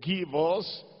give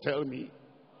us, tell me,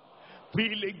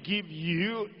 freely give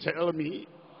you, tell me,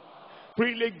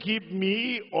 freely give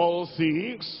me all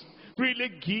things, freely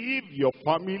give your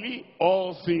family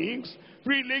all things,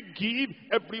 freely give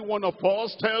every one of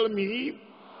us, tell me,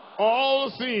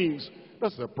 all things.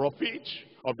 That's the profit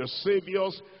of the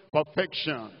Savior's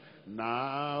perfection.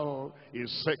 Now in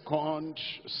second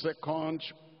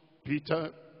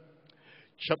Peter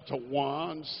chapter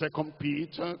 1, 2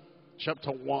 Peter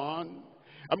chapter 1,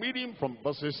 I'm reading from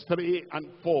verses 3 and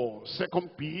 4. 2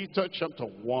 Peter chapter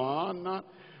 1,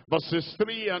 verses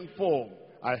 3 and 4.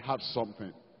 I have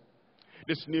something.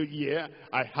 This new year,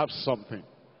 I have something.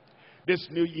 This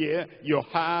new year, you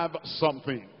have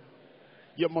something.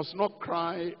 You must not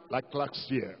cry like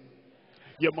last year.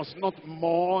 You must not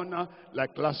mourn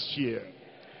like last year.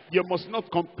 You must not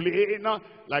complain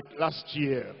like last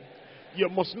year. You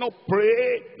must not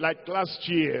pray like last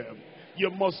year. You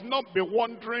must not be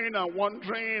wandering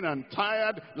and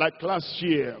tired like last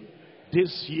year.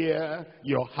 This year,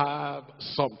 you have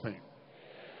something.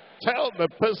 Tell the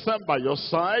person by your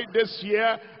side, this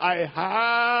year, I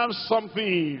have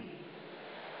something.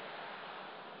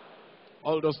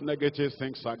 All those negative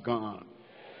things are gone.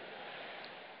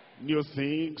 New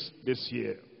things this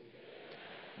year.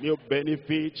 New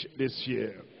benefit this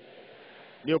year.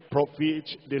 New profit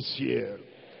this year.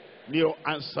 New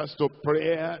answers to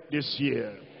prayer this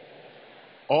year.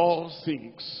 All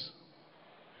things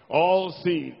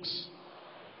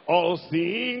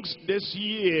this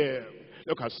year.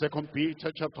 Look at 2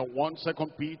 Peter chapter 1,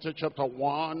 2 Peter chapter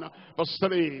 1, verse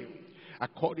 3.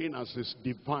 According as his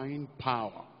divine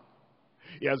power,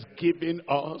 he has given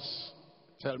us,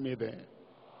 tell me there.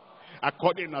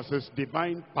 According as his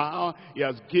divine power, he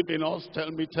has given us,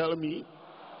 tell me.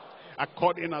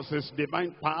 According as his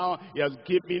divine power, he has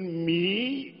given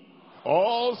me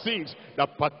all things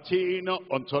that pertain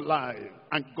unto life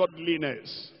and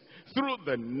godliness, through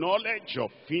the knowledge of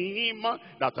him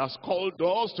that has called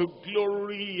us to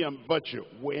glory and virtue,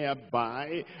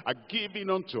 whereby are given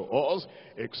unto us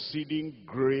exceeding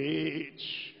great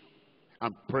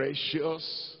and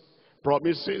precious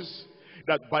promises,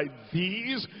 that by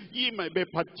these ye may be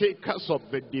partakers of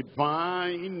the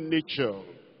divine nature,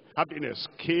 having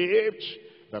escaped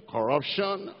the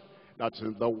corruption that's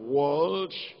in the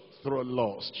world through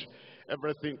lust.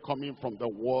 Everything coming from the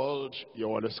world, you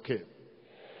will escape.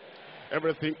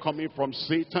 Everything coming from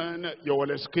Satan, you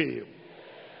will escape.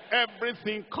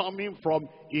 Everything coming from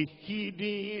a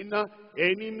hidden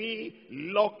enemy,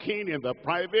 lurking in the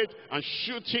private and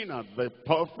shooting at the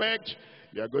perfect,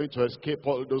 you are going to escape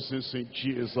all those things in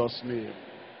Jesus' name.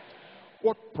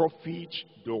 What profit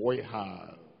do we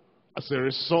have as a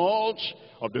result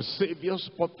of the Savior's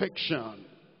perfection?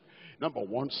 Number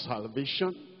 1,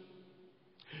 salvation.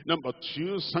 Number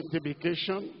 2,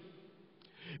 sanctification.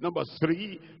 Number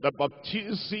 3, the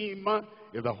baptism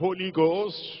in the Holy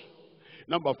Ghost.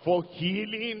 Number 4,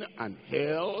 healing and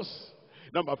health.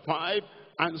 Number 5,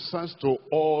 answers to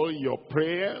all your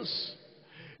prayers.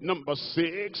 Number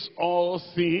 6, all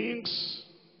things.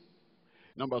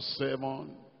 Number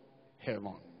 7,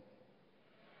 heaven.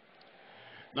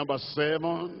 Number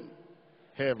 7,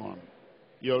 heaven.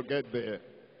 You'll get there.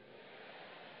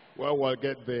 Well, we'll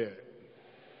get there.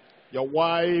 Your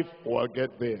wife will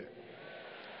get there.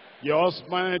 Your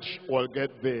husband will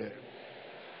get there.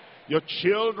 Your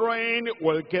children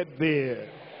will get there.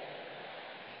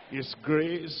 His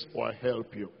grace will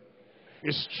help you.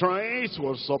 His strength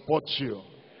will support you.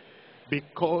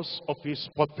 Because of his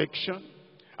perfection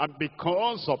and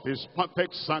because of his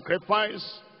perfect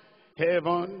sacrifice,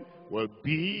 heaven will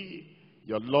be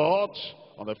your Lord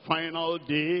on the final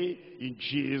day in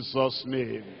Jesus'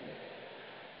 name.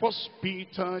 1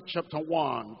 Peter chapter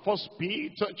 1. 1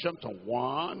 Peter chapter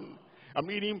 1. I'm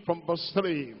reading from verse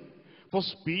 3. 1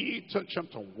 Peter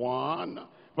chapter 1,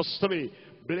 verse 3.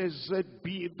 Blessed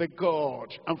be the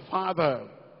God and Father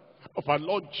of our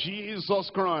Lord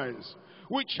Jesus Christ,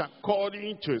 which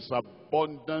according to his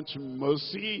abundant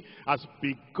mercy has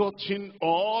begotten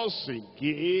us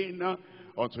again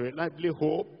unto a lively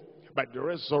hope by the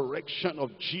resurrection of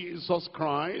Jesus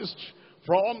Christ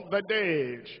from the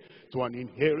dead, to an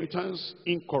inheritance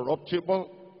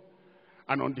incorruptible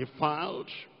and undefiled,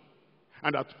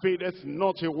 and that fadeth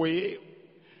not away,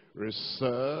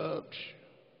 reserved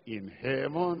in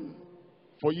heaven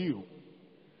for you.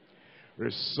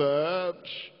 Reserved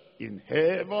in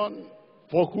heaven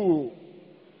for who?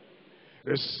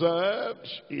 Reserved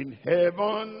in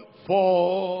heaven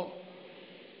for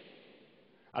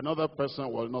another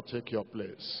person will not take your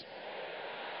place.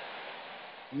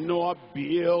 Noah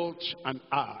built an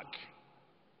ark,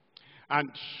 and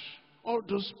all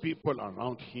those people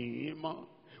around him,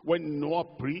 when Noah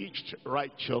preached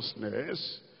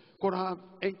righteousness, could have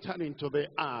entered into the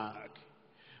ark,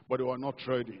 but they were not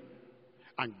ready.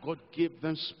 And God gave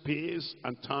them space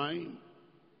and time,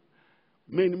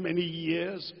 many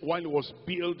years, while he was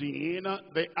building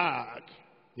the ark.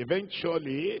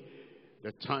 Eventually,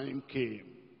 the time came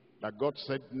that God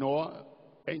said, Noah,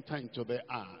 enter into the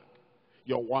ark.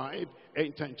 Your wife,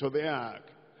 enter into the ark.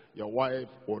 Your wife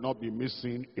will not be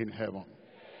missing in heaven.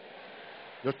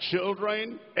 Your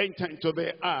children, enter into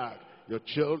the ark. Your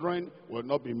children will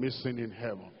not be missing in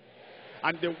heaven.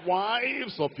 And the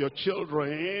wives of your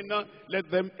children,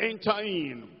 let them enter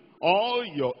in. All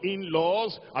your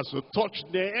in-laws, as you touch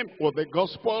them with the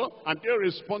gospel, and they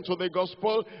respond to the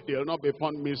gospel, they will not be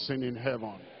found missing in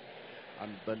heaven.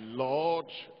 And the Lord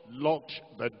locked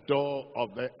the door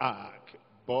of the ark.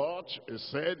 But he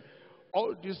said,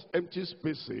 all these empty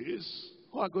spaces,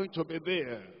 who are going to be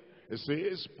there? He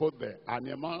says, put the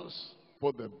animals,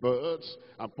 put the birds,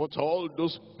 and put all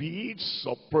those beasts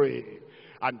of prey.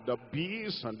 And the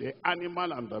beasts and the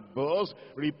animal and the birds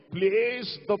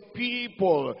replace the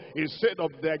people instead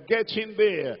of their getting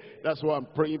there. That's why I'm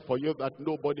praying for you, that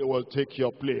nobody will take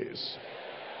your place.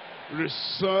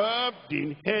 Reserved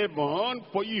in heaven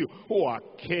for you, who are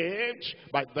kept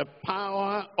by the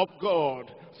power of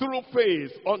God through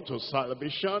faith unto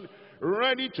salvation,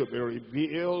 ready to be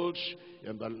revealed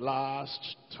in the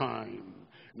last time.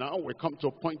 Now we come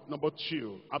to point number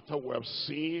 2. After we have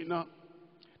seen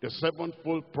the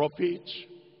sevenfold prophet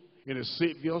in the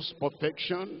Savior's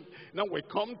perfection, now we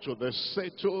come to the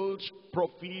settled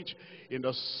prophet in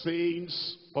the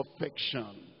saints' perfection.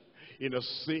 In the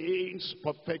saints'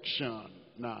 perfection.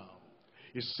 Now,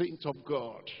 a saint of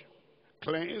God,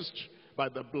 cleansed by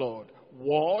the blood,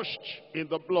 washed in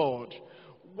the blood.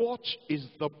 What is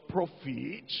the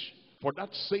profit for that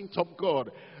saint of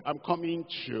God? I'm coming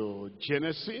to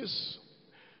Genesis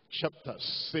chapter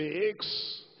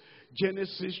 6.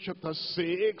 Genesis chapter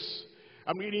 6.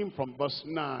 I'm reading from verse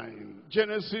 9.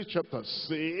 Genesis chapter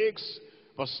 6,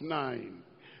 verse 9.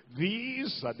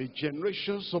 These are the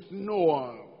generations of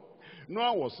Noah.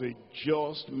 Noah was a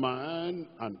just man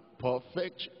and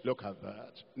perfect. Look at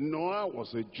that. Noah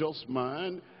was a just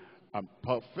man and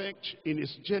perfect in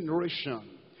his generation.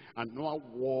 And Noah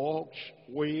walked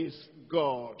with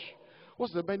God.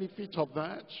 What's the benefit of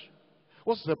that?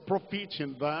 What's the profit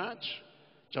in that?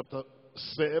 Chapter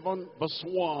 7, verse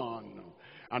 1.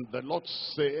 And the Lord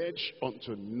said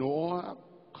unto Noah,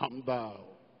 come thou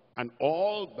and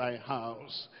all thy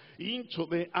house into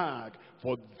the ark,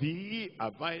 for thee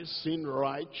have I seen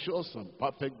righteous and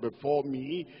perfect before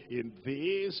me in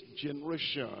this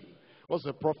generation. What's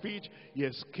the profit? He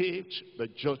escaped the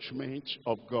judgment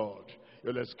of God.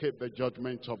 You'll escape the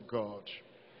judgment of God.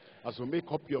 As you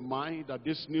make up your mind that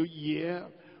this new year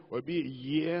will be a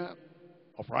year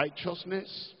of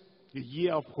righteousness, a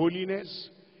year of holiness,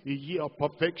 a year of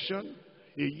perfection,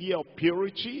 a year of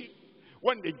purity.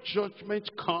 When the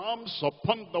judgment comes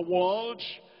upon the world,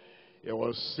 it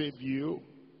will save you,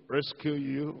 rescue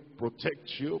you, protect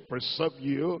you, preserve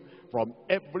you from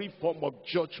every form of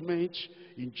judgment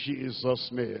in Jesus'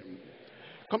 name.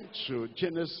 Come to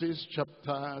Genesis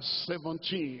chapter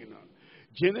 17.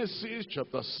 Genesis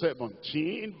chapter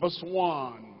 17, verse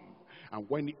 1. And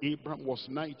when Abram was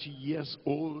 90 years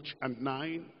old and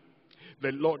 9,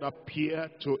 the Lord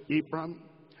appeared to Abram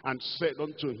and said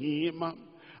unto him,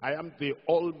 I am the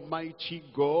Almighty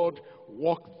God,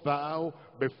 walk thou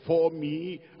before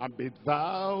me and be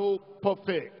thou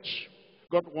perfect.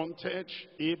 God wanted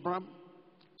Abram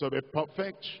to be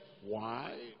perfect.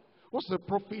 Why? What's the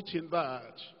profit in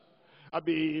that? I've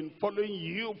been following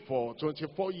you for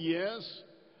 24 years.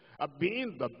 I've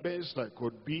been the best I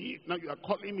could be. Now you are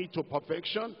calling me to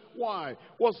perfection. Why?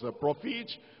 What's the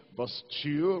profit? Verse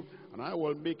 2, and I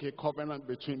will make a covenant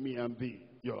between me and thee.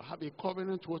 You'll have a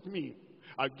covenant with me.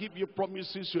 I'll give you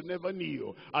promises you never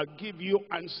knew. I'll give you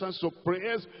answers to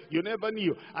prayers you never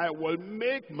knew. I will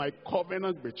make my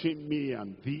covenant between me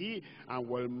and thee, and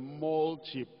will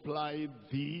multiply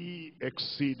thee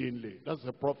exceedingly. That's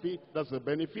the profit. That's the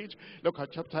benefit. Look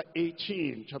at chapter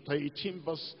 18. Chapter 18,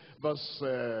 verse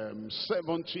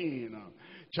 17.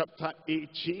 Chapter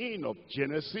 18 of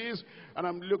Genesis, and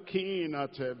I'm looking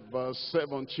at verse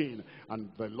 17. And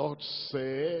the Lord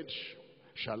said,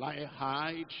 shall I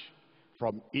hide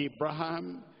from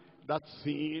Abraham that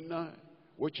thing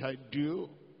which I do?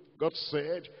 God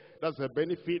said, that's the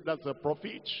benefit, that's the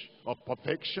profit of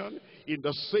perfection. In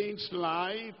the saint's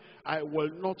life, I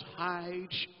will not hide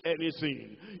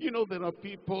anything. You know, there are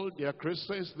people, they are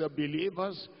Christians, they are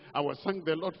believers. I will thank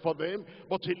the Lord for them.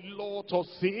 But a lot of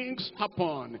things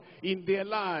happen in their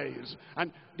lives,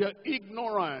 and they're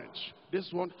ignorant. This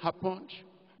one happened,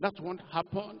 that one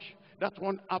happened. That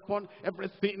one happened,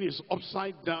 everything is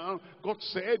upside down. God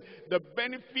said the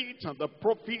benefit and the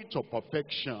profit of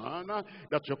perfection,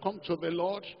 that you come to the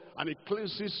Lord and He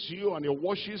cleanses you and He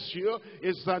washes you,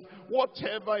 is that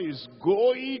whatever is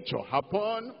going to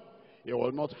happen, He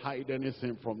will not hide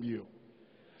anything from you.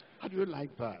 How do you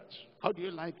like that? How do you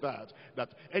like that? That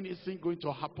anything going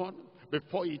to happen,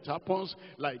 before it happens,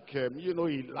 like, you know,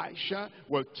 Elisha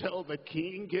will tell the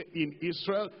king in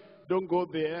Israel, don't go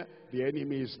there, the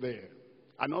enemy is there.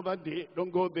 Another day,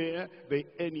 don't go there, the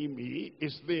enemy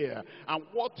is there. And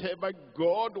whatever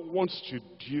God wants to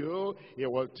do, He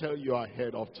will tell you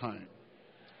ahead of time.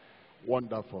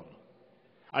 Wonderful.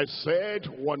 I said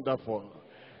wonderful.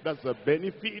 That's the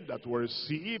benefit that we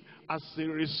receive as a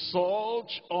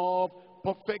result of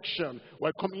perfection.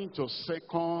 We're coming to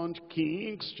 2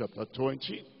 Kings chapter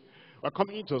 20. We're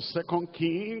coming to 2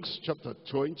 Kings chapter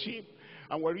 20.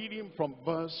 And we're reading from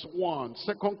verse 1.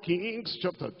 2 Kings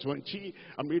chapter 20.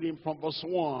 I'm reading from verse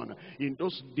 1. In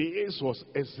those days was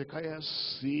Hezekiah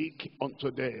sick unto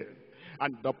death.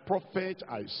 And the prophet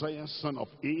Isaiah son of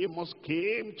Amos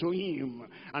came to him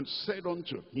and said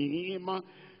unto him,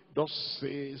 Thus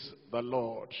says the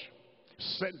Lord,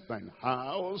 set thine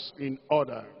house in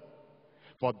order,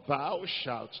 for thou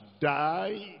shalt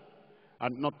die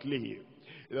and not live.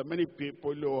 There are many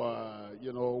people who are,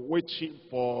 waiting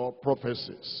for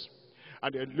prophecies.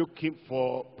 And they're looking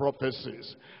for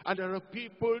prophecies. And there are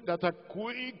people that are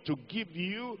quick to give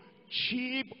you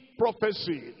cheap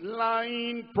prophecy,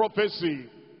 lying prophecy.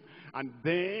 And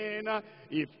then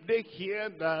if they hear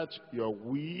that you're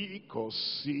weak or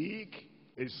sick,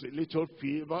 it's a little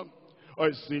fever, or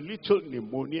it's a little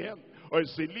pneumonia, or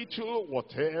it's a little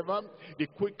whatever, they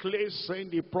quickly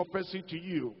send a prophecy to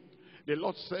you. The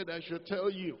Lord said, I should tell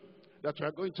you that you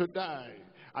are going to die.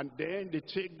 And then they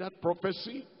take that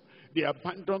prophecy, they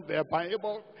abandon their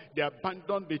Bible, they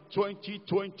abandon the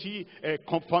 2020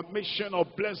 confirmation of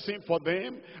blessing for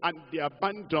them, and they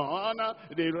abandon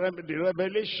the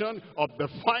revelation of the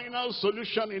final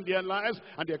solution in their lives,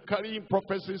 and they're carrying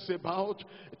prophecies about,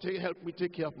 help me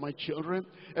take care of my children,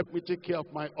 help me take care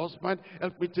of my husband,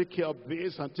 help me take care of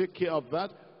this and take care of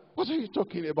that. What are you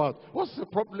talking about? What's the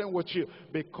problem with you?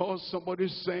 Because somebody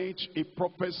sent a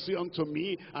prophecy unto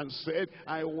me and said,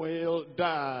 I will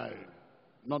die.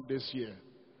 Not this year.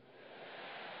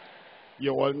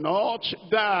 You will not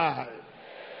die.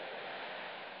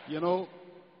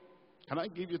 Can I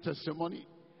give you testimony?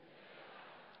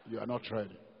 You are not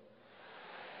ready.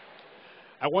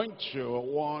 I went to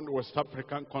one West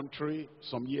African country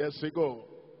some years ago.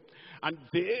 And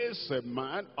this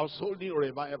man, I was holding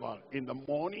revival. In the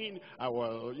morning, I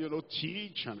will,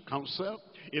 teach and counsel.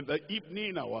 In the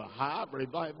evening, I will have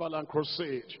revival and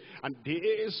crusade. And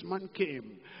this man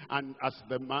came. And as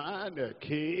the man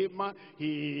came,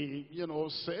 he,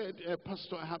 said,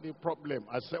 Pastor, I have a problem.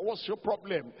 I said, what's your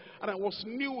problem? And I was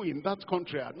new in that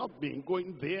country. I had not been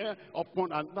going there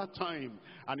upon at that time.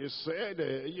 And he said,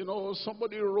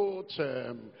 somebody wrote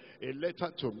a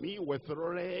letter to me with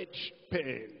red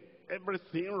pen.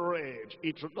 Everything red,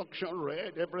 introduction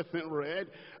red, everything red,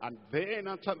 and then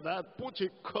after that, put a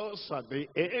curse at the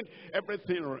end,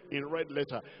 everything in red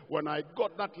letter. When I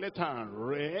got that letter in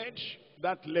red,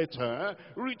 that letter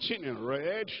written in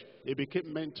red, it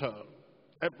became mental.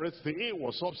 Everything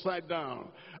was upside down,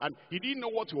 and he didn't know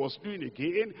what he was doing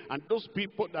again. And those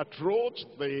people that wrote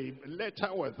the letter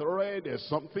with red or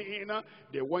something,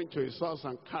 they went to his house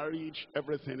and carried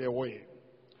everything away.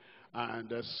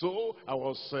 And so I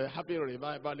was having a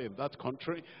revival in that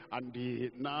country, and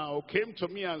he now came to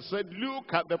me and said,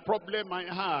 look at the problem I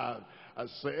have. I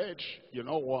said, you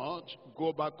know what,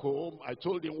 go back home. I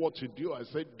told him what to do. I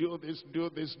said, do this, do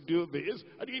this, do this.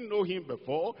 I didn't know him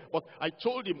before, but I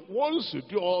told him, once you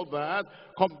do all that,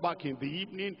 come back in the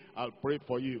evening, I'll pray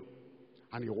for you.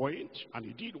 And he went, and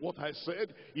he did what I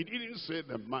said. He didn't say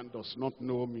the man does not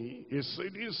know me. He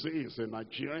didn't say he's a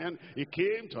Nigerian. He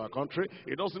came to our country.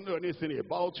 He doesn't know anything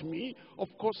about me. Of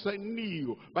course, I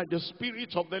knew by the Spirit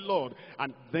of the Lord.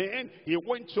 And then he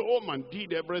went home and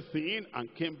did everything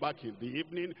and came back in the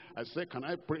evening. I said, can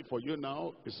I pray for you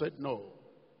now? He said, no.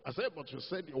 I said, but you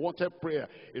said you wanted prayer.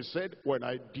 He said, when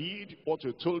I did what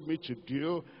you told me to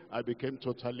do, I became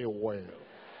totally well.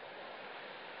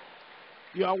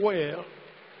 You are well.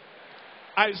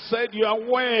 I said you are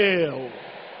well.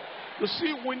 You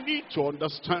see, we need to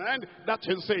understand that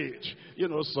is it.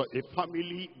 So a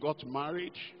family got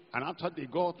married, and after they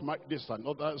got married, this is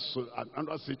another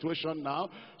situation now.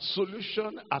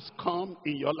 Solution has come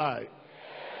in your life.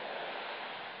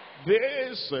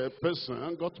 This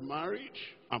person got married,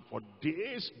 and for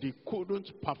days they couldn't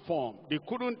perform. They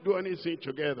couldn't do anything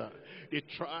together. They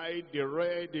tried, they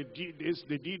read, they did this,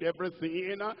 they did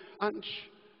everything, and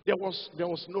there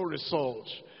was no result.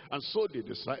 And so they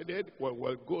decided, well,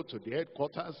 we'll go to the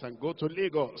headquarters and go to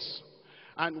Lagos.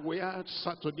 And we had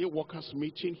Saturday workers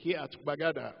meeting here at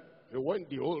Bagada. When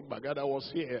the old Bagada was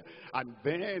here. And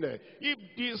then, if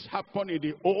this happened in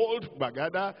the old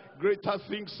Bagada, greater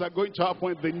things are going to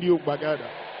happen in the new Bagada.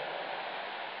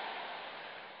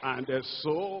 And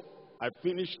so I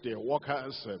finished the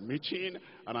workers meeting,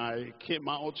 and I came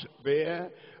out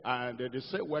there, and they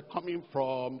said, we're coming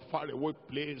from far away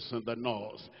place in the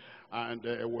north. And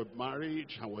we're married,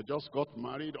 and we just got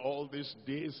married all these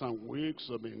days and weeks.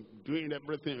 I mean, doing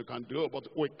everything you can do, but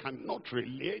we cannot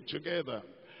relate together.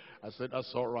 I said,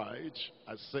 that's all right.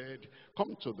 I said,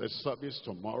 come to the service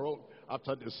tomorrow.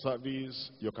 After the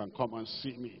service, you can come and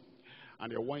see me.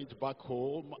 And I went back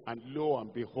home, and lo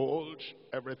and behold,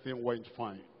 everything went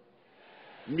fine.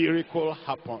 Miracle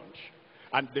happened.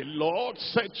 And the Lord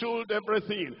settled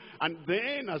everything. And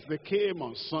then as they came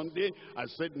on Sunday, I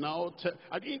said, now,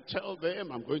 I didn't tell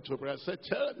them I'm going to pray. I said,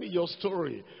 tell me your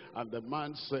story. And the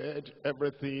man said,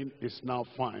 everything is now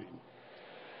fine.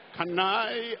 Can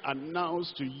I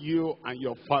announce to you and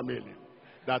your family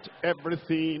that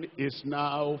everything is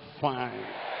now fine?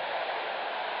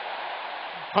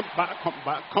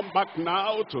 Come back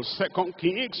now to 2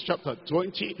 Kings chapter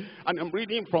 20, and I'm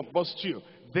reading from verse 2.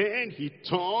 Then he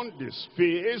turned his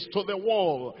face to the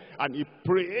wall, and he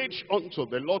prayed unto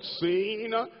the Lord,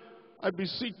 saying, I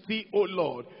beseech thee, O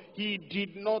Lord. He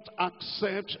did not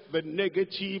accept the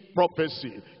negative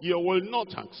prophecy. You will not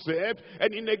accept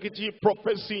any negative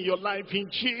prophecy in your life in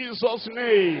Jesus'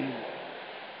 name.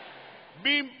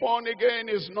 Being born again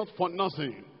is not for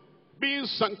nothing. Being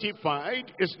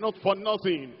sanctified is not for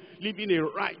nothing. Living a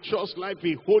righteous life,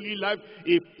 a holy life,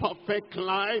 a perfect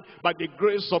life by the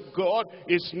grace of God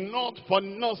is not for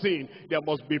nothing. There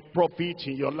must be profit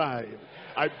in your life.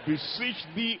 I beseech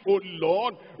thee, O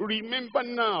Lord, remember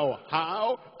now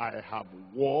how I have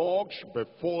walked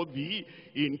before thee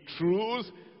in truth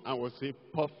and with a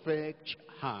perfect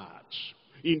heart.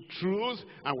 In truth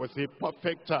and with a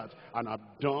perfect heart, and have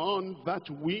done that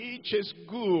which is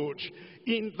good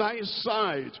in thy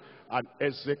sight. And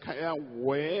Hezekiah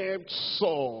wept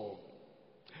sore.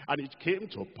 And it came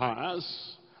to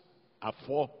pass,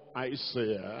 after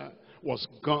Isaiah was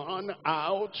gone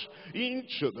out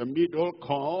into the middle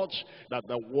court, that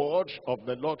the word of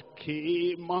the Lord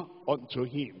came unto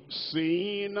him,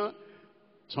 saying,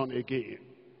 turn again.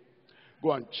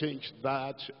 Go and change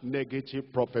that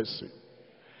negative prophecy.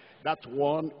 That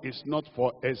one is not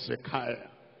for Hezekiah.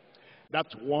 That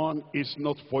one is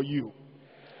not for you.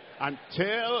 And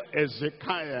tell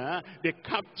Hezekiah, the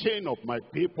captain of my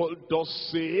people, thus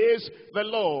says the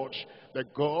Lord, the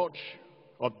God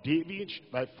of David,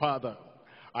 thy father,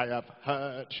 I have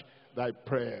heard thy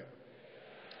prayer.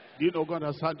 Do you know God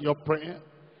has heard your prayer?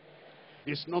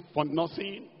 It's not for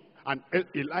nothing. And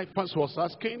Eliphaz was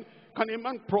asking, can a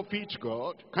man profit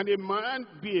God? Can a man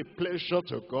be a pleasure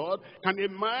to God? Can a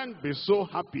man be so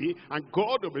happy, and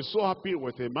God will be so happy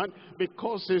with a man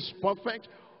because he's perfect?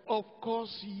 Of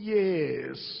course,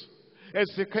 yes.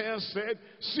 Hezekiah said,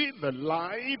 see the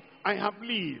life I have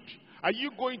lived. Are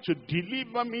you going to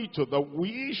deliver me to the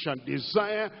wish and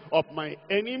desire of my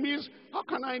enemies? How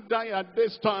can I die at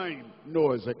this time?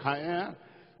 No, Hezekiah,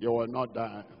 you will not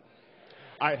die.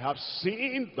 I have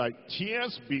seen thy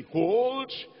tears,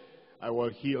 behold, I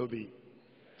will heal thee.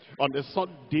 On the third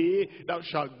day thou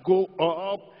shalt go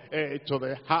up to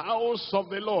the house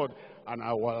of the Lord, and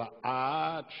I will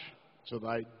add to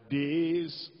thy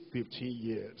days 15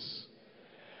 years.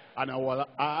 And I will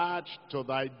add to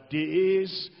thy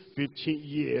days 15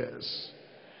 years.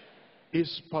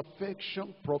 Is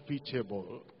perfection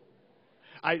profitable?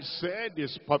 I said,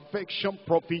 is perfection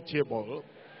profitable?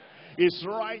 Is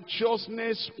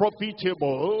righteousness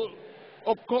profitable?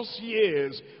 Of course,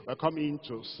 yes. We're coming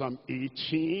to Psalm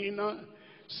 18.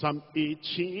 Psalm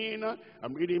 18,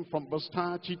 I'm reading from verse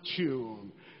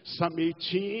 32. Psalm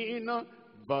 18,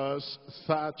 verse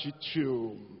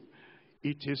 32.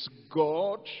 It is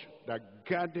God that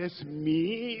guideth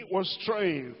me with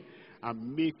strength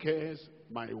and maketh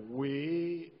my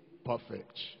way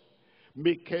perfect.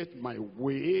 Maketh my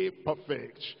way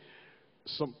perfect.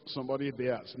 Somebody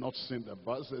there has not seen the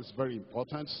verse. It's very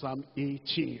important. Psalm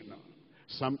 18.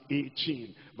 Psalm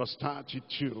 18, verse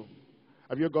 32.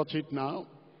 Have you got it now?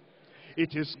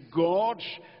 It is God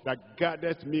that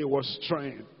guideth me with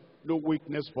strength. No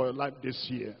weakness for your life this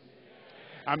year.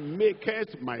 And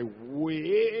maketh my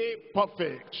way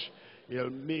perfect. He'll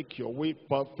make your way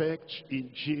perfect in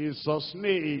Jesus'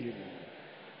 name.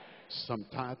 Psalm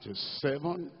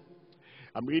 37.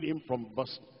 I'm reading from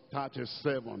verse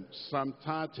 37. Psalm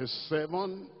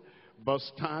 37,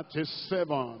 verse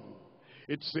 37.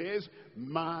 It says,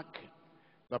 mark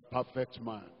the perfect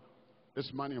man.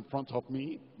 This man in front of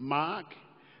me, mark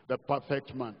the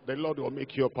perfect man. The Lord will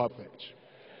make you perfect.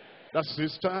 That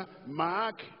sister,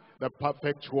 mark the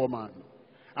perfect woman.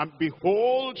 And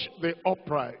behold the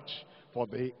upright, for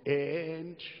the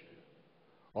end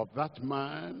of that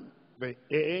man, the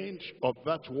end of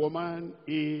that woman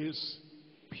is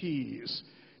peace.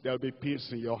 There'll be peace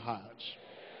in your heart.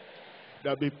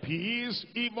 There'll be peace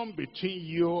even between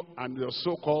you and your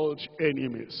so-called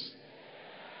enemies.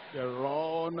 They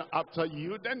run after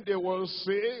you, then they will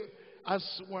say,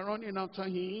 As we're running after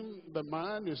him, the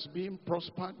man is being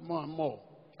prospered more and more.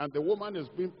 And the woman is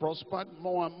being prospered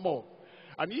more and more.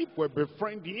 And if we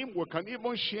befriend him, we can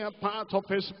even share part of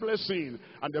his blessing.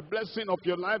 And the blessing of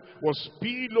your life will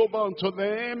spill over unto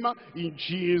them in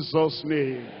Jesus'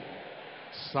 name.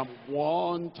 Psalm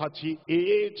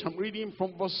 138, I'm reading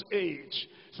from verse 8.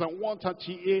 Psalm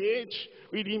 138,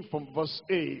 reading from verse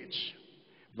 8.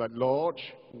 The Lord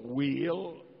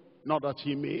will, not that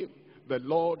he may, the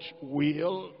Lord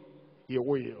will, he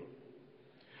will.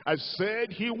 I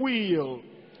said he will.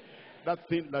 That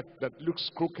thing that looks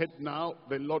crooked now,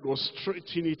 the Lord will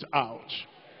straighten it out.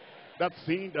 That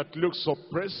thing that looks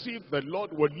oppressive, the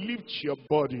Lord will lift your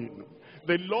burden.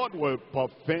 The Lord will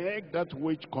perfect that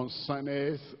which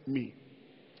concerneth me.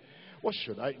 What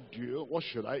should I do? What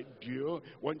should I do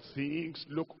when things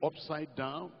look upside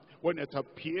down? When it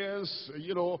appears,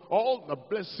 you know, all the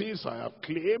blessings I have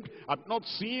claimed, I've not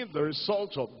seen the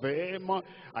result of them.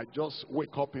 I just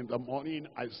wake up in the morning,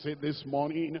 I say this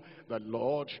morning, the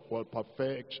Lord will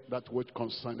perfect that which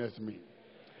concerneth me.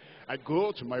 I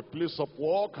go to my place of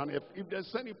work, and if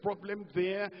there's any problem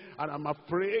there, and I'm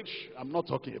afraid, I'm not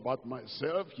talking about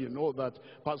myself, you know that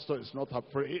pastor is not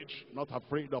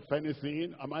afraid of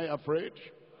anything. Am I afraid?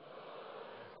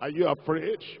 Are you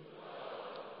afraid?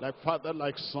 Like father,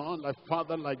 like son, like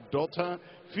father, like daughter,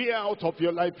 fear out of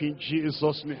your life in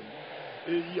Jesus' name.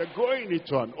 You're going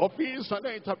into an office and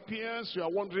then it appears you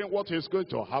are wondering what is going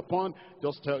to happen.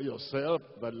 Just tell yourself,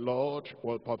 the Lord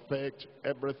will perfect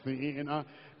everything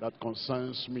that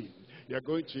concerns me. You're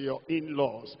going to your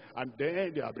in-laws, and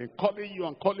then they have been calling you,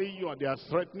 and they are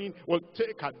threatening, will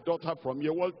take a daughter from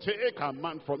you, will take a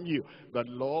man from you. The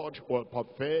Lord will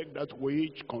perfect that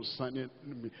which concerneth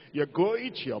me. You're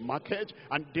going to your market,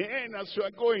 and then as you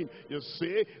are going, you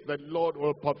say, the Lord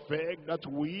will perfect that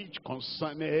which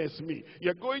concerneth me.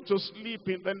 You're going to sleep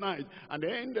in the night, and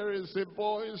then there is a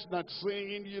voice that's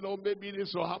saying, you know, maybe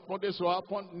this will happen, this will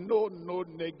happen. No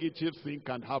negative thing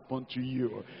can happen to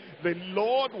you. The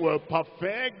Lord will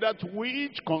perfect that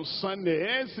which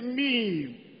concerneth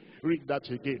me. Read that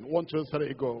again. 1, 2,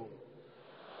 3, go.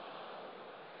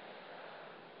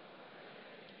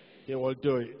 He will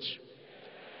do it.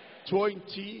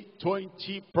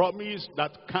 2020 promise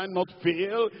that cannot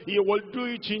fail. He will do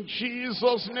it in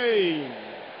Jesus' name.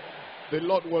 The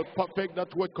Lord will perfect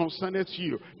that which concerneth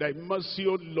you. Thy mercy,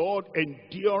 O Lord,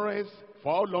 endureth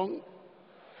for how long?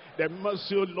 The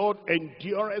mercy, O Lord,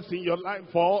 endureth in your life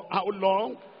for how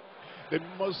long? The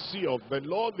mercy of the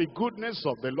Lord, the goodness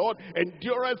of the Lord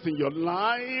endureth in your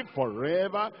life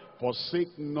forever.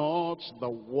 Forsake not the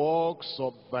works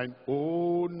of thine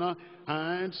own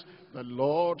hands. The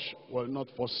Lord will not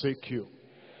forsake you.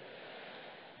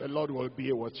 The Lord will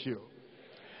be with you.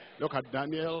 Look at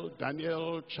Daniel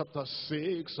chapter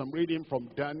 6. I'm reading from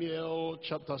Daniel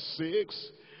chapter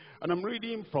 6. And I'm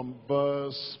reading from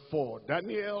verse 4.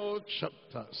 Daniel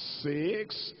chapter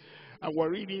 6. And we're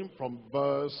reading from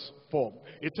verse 4.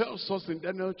 It tells us in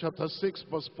Daniel chapter 6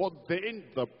 verse 4, then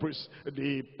the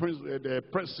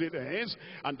presidents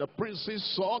and the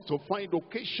princes sought to find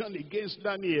occasion against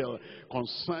Daniel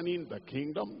concerning the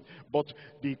kingdom, but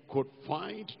they could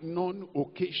find none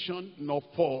occasion nor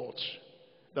fault.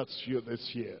 That's you this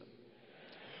year.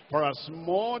 For as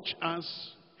much as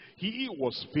he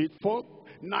was faithful,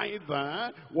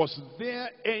 neither was there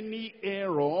any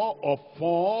error or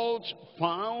fault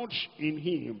found in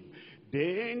him.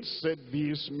 Then said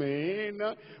these men,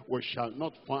 we shall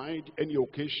not find any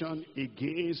occasion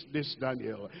against this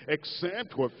Daniel,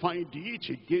 except we find it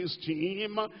against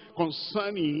him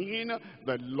concerning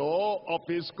the law of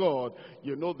his God.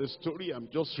 You know the story, I'm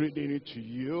just reading it to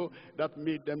you, that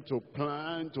made them to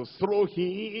plan to throw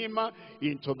him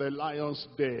into the lion's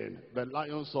den. The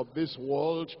lions of this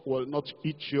world will not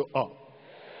eat you up.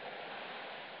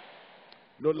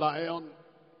 No lion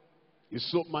is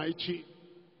so mighty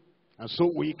and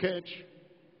so wicked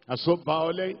and so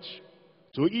violent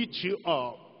to eat you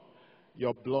up.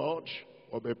 Your blood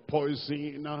will be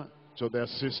poison to their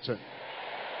system.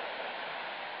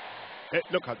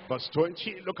 Look at verse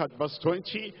 20. Look at verse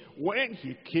 20. When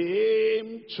he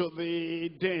came to the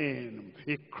den,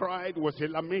 he cried with a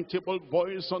lamentable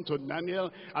voice unto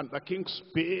Daniel, and the king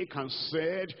spake and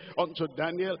said unto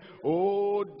Daniel,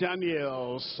 O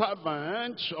Daniel,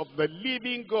 servant of the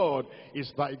living God,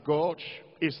 is thy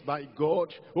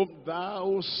God whom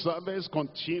thou servest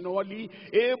continually,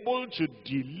 able to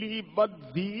deliver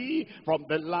thee from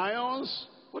the lions?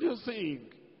 What do you think?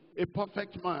 A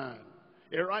perfect man,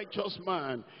 a righteous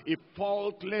man, a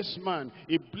faultless man,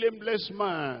 a blameless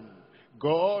man.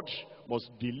 God must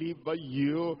deliver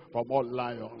you from all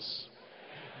lions.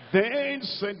 Then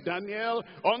said Daniel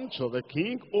unto the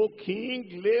king, O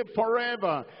king, live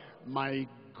forever. My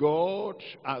God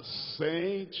has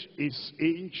sent his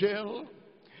angel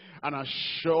and has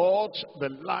shut the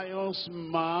lions'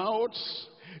 mouths,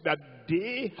 that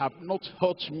they have not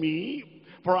hurt me.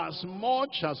 For as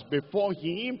much as before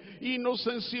him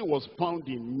innocency was found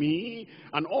in me,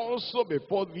 and also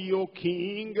before thee, O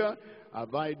king,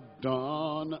 have I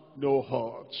done no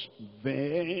hurt.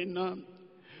 Then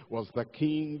was the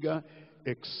king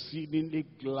exceedingly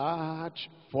glad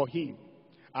for him.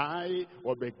 I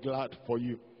will be glad for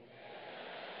you.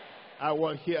 I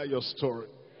will hear your story.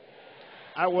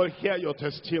 I will hear your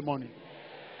testimony.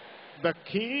 The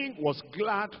king was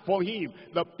glad for him.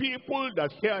 The people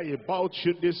that hear about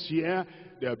you this year,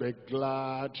 they'll be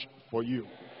glad for you.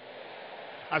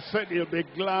 I said they'll be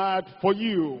glad for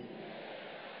you.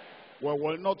 We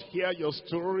will not hear your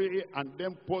story and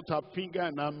then put our finger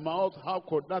in our mouth. How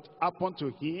could that happen to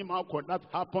him? How could that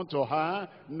happen to her?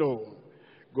 No.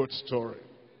 Good story.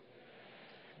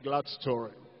 Glad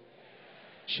story.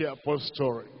 Cheerful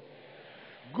story.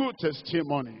 Good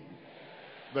testimony.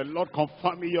 The Lord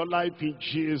confirm in your life in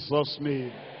Jesus'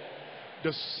 name.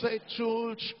 The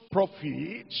settled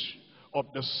prophet of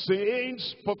the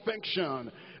saints'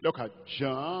 perfection. Look at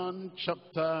John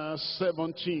chapter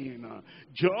 17.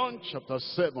 John chapter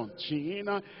 17.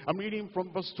 I'm reading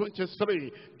from verse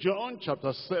 23. John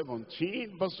chapter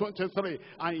 17, verse 23.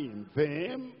 I in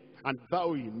them, and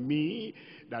thou in me,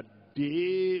 that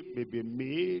they may be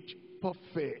made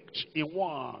perfect in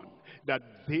one, that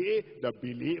they, the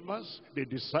believers, the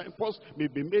disciples, may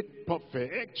be made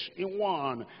perfect in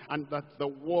one, and that the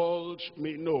world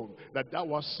may know that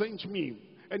thou hast sent me.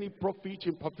 Any prophet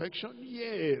in perfection?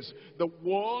 Yes. The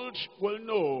world will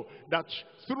know that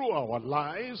through our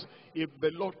lives, if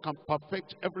the Lord can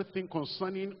perfect everything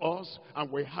concerning us, and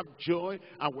we have joy,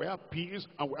 and we have peace,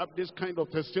 and we have this kind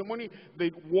of testimony,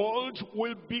 the world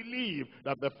will believe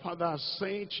that the Father has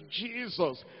sent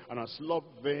Jesus and has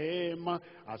loved them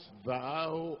as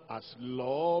thou hast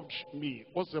loved me.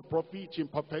 What's the prophet in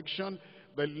perfection?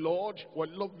 The Lord will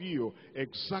love you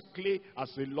exactly as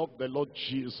he loved the Lord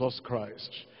Jesus Christ.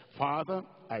 Father,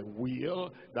 I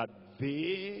will that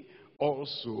they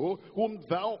also, whom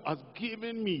thou hast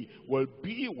given me, will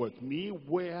be with me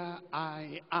where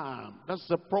I am. That's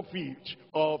the prophet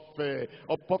of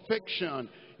perfection.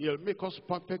 He'll make us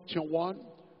perfect in one,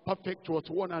 perfect with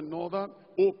one another,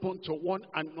 open to one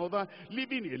another,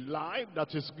 living a life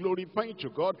that is glorifying to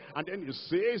God. And then he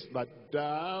says that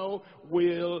thou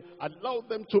will allow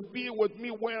them to be with me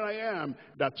where I am,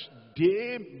 that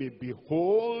they may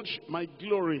behold my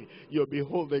glory. You'll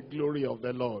behold the glory of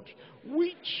the Lord,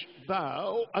 which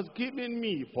thou hast given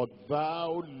me, for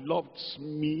thou lovedst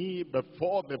me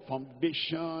before the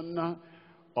foundation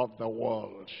of the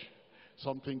world.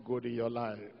 Something good in your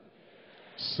life.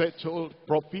 Settled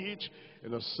prophet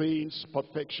in the saints'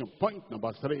 perfection. Point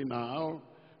number 3 now.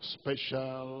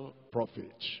 Special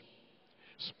prophet.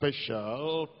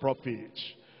 Special prophet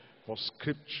for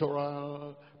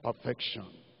scriptural perfection.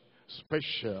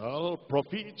 Special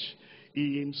prophet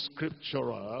in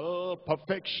scriptural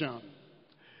perfection.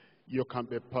 You can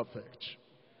be perfect.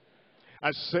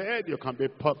 I said you can be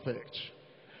perfect.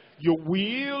 You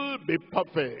will be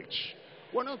perfect.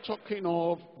 We're not talking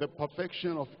of the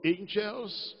perfection of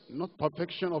angels, not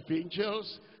perfection of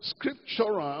angels,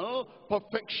 scriptural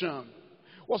perfection.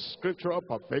 What's scriptural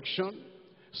perfection?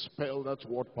 Spell that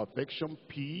word perfection,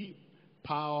 P,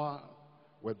 power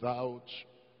without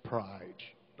pride.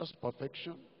 That's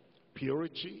perfection.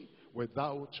 Purity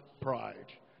without pride.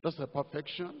 That's the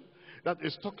perfection. That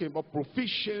is talking about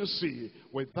proficiency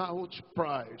without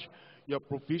pride. You're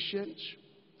proficient,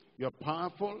 you're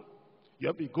powerful, you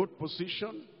have a good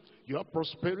position, you have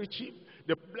prosperity,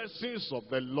 the blessings of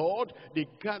the Lord, they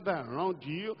gather around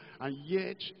you, and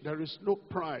yet there is no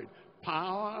pride.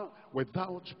 Power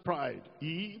without pride.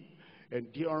 E,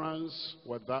 endurance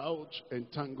without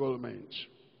entanglement.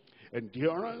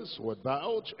 Endurance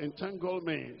without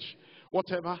entanglement.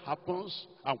 Whatever happens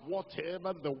and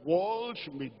whatever the world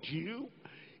may do,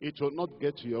 it will not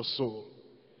get to your soul.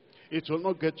 It will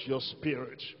not get to your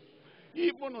spirit.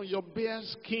 Even on your bare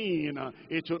skin,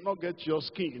 it will not get your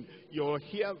skin. You'll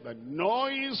hear the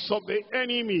noise of the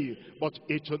enemy, but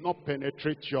it will not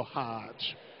penetrate your heart.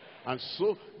 And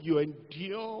so you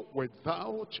endure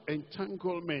without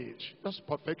entanglement. That's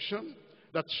perfection.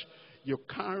 That you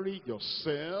carry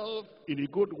yourself in a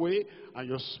good way, and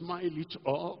you smile it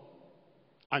up,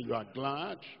 and you are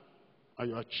glad, and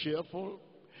you are cheerful.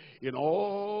 In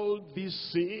all these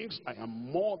things, I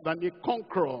am more than a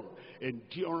conqueror.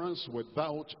 Endurance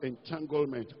without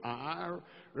entanglement,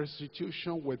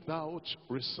 restitution without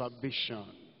reservation.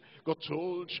 God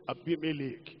told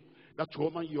Abimelech, that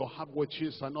woman you have with you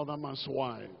is another man's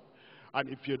wife. And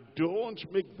if you don't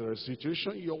make the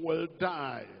restitution, you will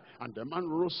die. And the man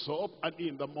rose up early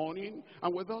in the morning,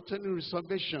 and without any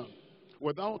reservation,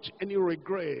 without any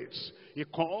regrets, he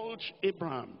called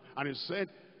Abraham, and he said,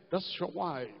 that's your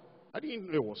wife. I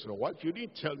didn't know it was your wife. You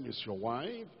didn't tell me it's your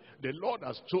wife. The Lord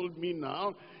has told me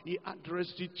now. He had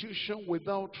restitution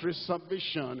without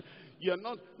reservation. You're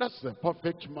not, that's the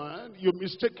perfect man. You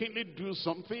mistakenly do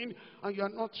something, and you're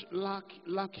not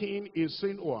lacking in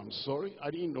saying, oh, I'm sorry, I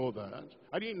didn't know that.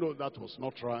 I didn't know that was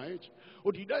not right.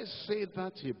 Or did I say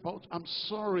that about, I'm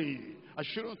sorry, I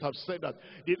shouldn't have said that.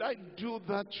 Did I do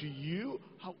that to you?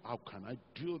 How can I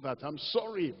do that? I'm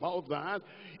sorry about that.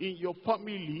 In your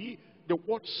family, the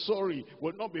word sorry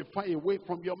will not be far away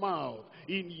from your mouth.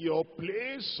 In your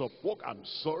place of work, I'm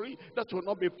sorry, that will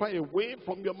not be far away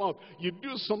from your mouth. You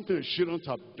do something you shouldn't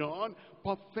have done.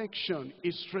 Perfection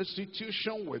is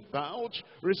restitution without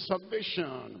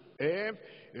reservation. F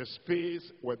is faith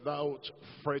without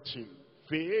fretting.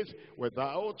 Faith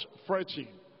without fretting.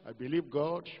 I believe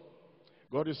God.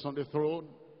 God is on the throne.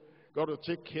 God will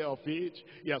take care of it.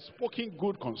 He has spoken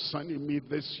good concerning me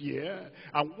this year.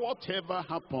 And whatever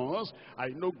happens, I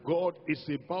know God is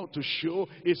about to show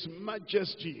his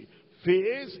majesty.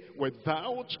 Faith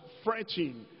without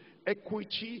fretting.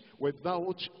 Equity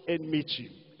without enmity.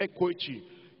 Equity.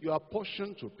 You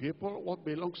apportion to people what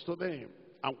belongs to them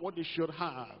and what they should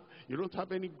have. You don't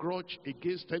have any grudge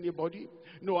against anybody,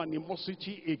 no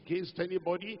animosity against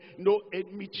anybody, no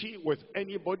enmity with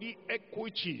anybody,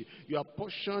 equity. You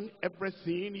apportion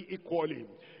everything equally.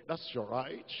 That's your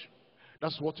right.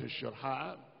 That's what you should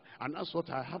have. And that's what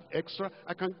I have extra.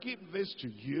 I can give this to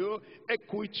you.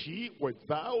 Equity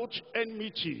without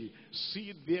enmity.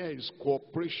 See, there is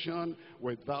cooperation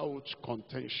without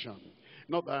contention.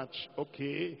 Not that,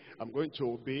 okay, I'm going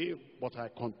to obey, but I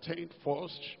contend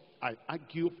first. I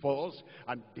argue first,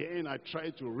 and then I try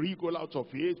to wriggle out of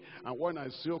it. And when I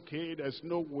say, okay, there's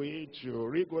no way to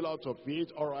wriggle out of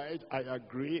it, all right, I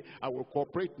agree, I will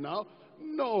cooperate now.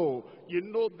 No, you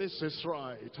know this is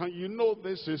right, and you know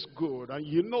this is good, and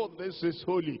you know this is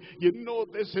holy, you know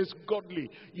this is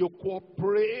godly. You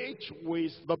cooperate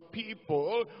with the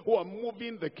people who are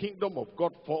moving the kingdom of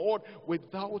God forward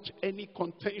without any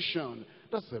contention.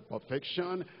 That's the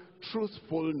perfection.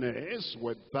 Truthfulness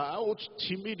without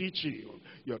timidity.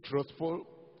 You're truthful.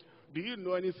 Do you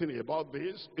know anything about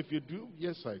this? If you do,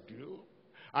 yes, I do.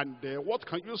 And what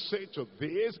can you say to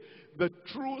this? The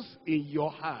truth in your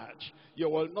heart. You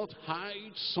will not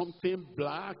hide something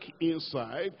black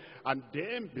inside and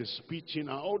then be spitting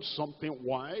out something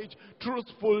white.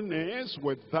 Truthfulness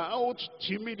without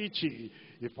timidity.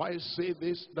 If I say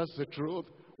this, that's the truth.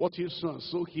 What if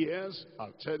so-and-so hears?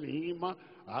 I'll tell him.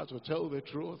 I have to tell the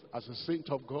truth as a saint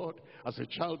of God, as a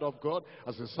child of God,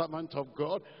 as a servant of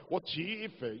God. What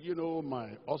if, my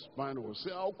husband will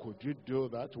say, how could you do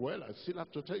that? Well, I still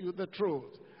have to tell you the truth.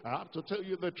 I have to tell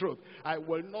you the truth. I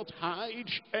will not hide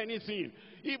anything.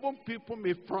 Even people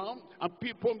may frown and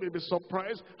people may be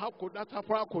surprised. How could that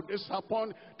happen? How could this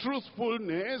happen?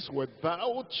 Truthfulness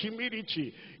without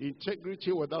timidity.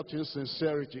 Integrity without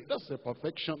insincerity. That's the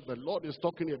perfection the Lord is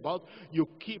talking about. You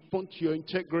keep on to your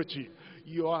integrity.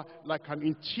 You are like an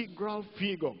integral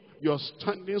figure. You're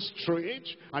standing straight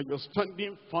and you're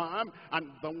standing firm, and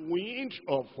the wind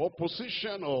of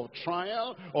opposition or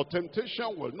trial or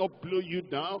temptation will not blow you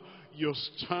down. You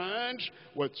stand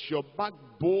with your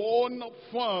backbone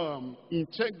firm.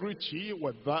 Integrity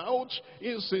without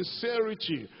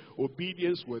insincerity.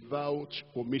 Obedience without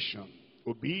omission.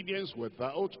 Obedience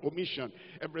without omission.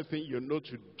 Everything you know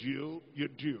to do, you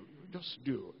do. Just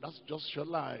do. That's just your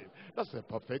life. That's the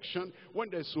perfection. When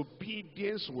there's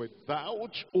obedience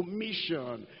without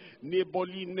omission,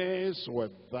 neighborliness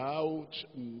without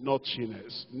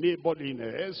naughtiness.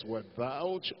 Neighborliness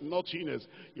without naughtiness.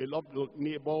 You love your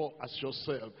neighbor as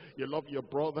yourself. You love your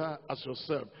brother as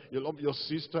yourself. You love your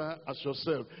sister as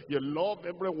yourself. You love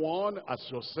everyone as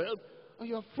yourself. And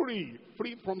you're free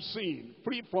from sin,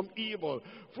 free from evil,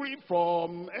 free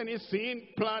from anything,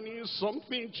 planning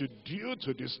something to do,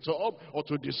 to disturb, or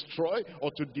to destroy,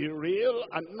 or to derail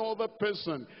another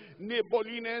person.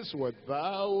 Neighborliness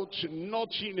without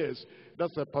naughtiness.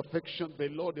 That's the perfection the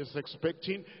Lord is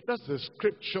expecting. That's the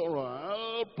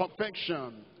scriptural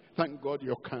perfection. Thank God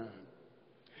you can.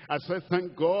 I said,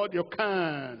 thank God you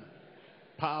can.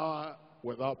 Power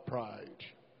without pride.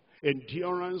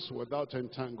 Endurance without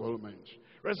entanglement.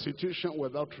 restitution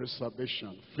without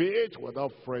reservation, faith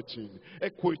without fretting,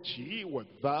 equity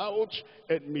without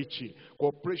enmity,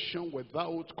 cooperation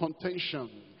without contention,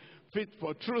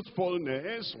 faithful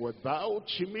truthfulness without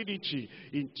timidity,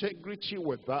 integrity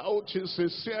without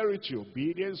insincerity,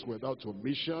 obedience without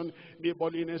omission,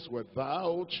 neighborliness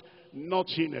without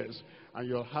naughtiness, and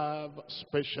you'll have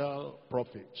special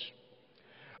profit.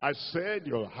 I said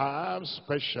you'll have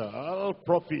special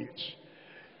profit.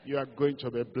 You are going to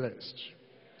be blessed.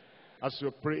 As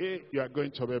you pray, you are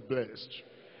going to be blessed.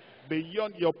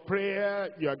 Beyond your prayer,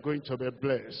 you are going to be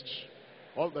blessed.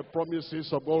 All the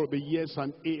promises of God will be yes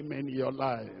and amen in your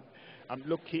life. I'm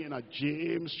looking at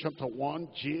James chapter 1.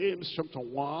 James chapter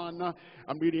 1.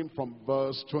 I'm reading from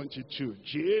verse 22.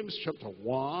 James chapter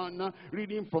 1,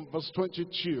 reading from verse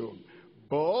 22.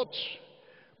 But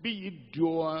be ye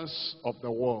doers of the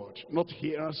word, not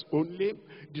hearers only,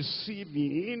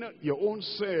 deceiving your own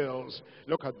selves.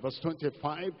 Look at verse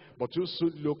 25. But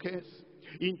whoso looketh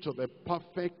into the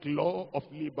perfect law of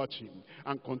liberty,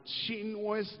 and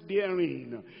continuous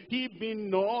therein, he be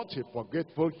not a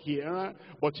forgetful hearer,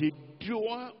 but a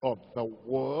doer of the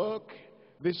work.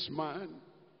 This man,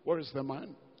 where is the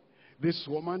man? This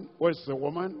woman, where is the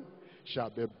woman? Shall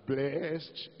be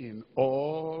blessed in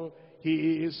all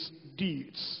his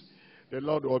deeds. The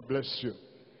Lord will bless you.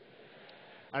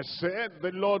 I said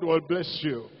the Lord will bless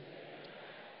you.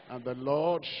 And the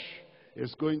Lord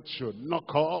is going to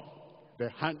knock off the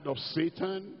hand of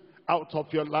Satan out of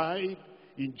your life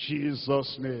in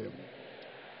Jesus' name.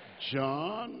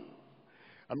 John,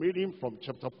 I'm reading from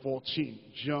chapter 14.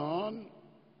 John,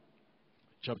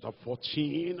 chapter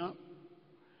 14,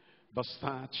 verse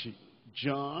 30.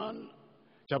 John,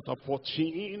 chapter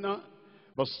 14,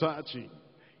 verse 30.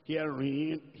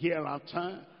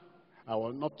 Hereafter, I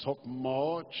will not talk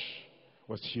much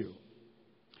with you.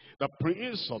 The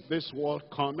prince of this world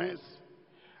cometh,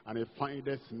 and he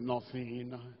findeth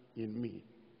nothing in me.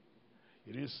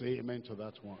 You didn't say amen to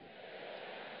that one.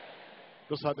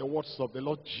 Those are the words of the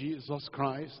Lord Jesus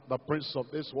Christ. The prince of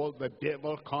this world, the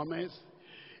devil, cometh.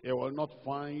 He will not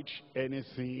find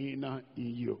anything in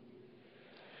you.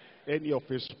 Any of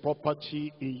his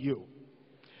property in you.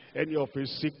 Any of his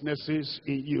sicknesses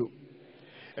in you.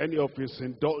 Any of his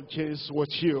indulgence with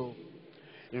you.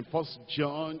 In 1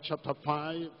 John chapter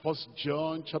 5, 1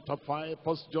 John chapter 5,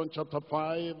 1 John chapter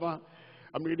 5,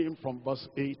 I'm reading from verse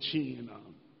 18.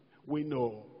 We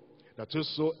know that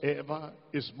whosoever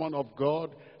is born of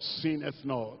God sinneth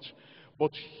not.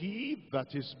 But he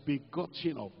that is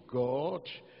begotten of God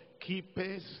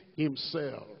keepeth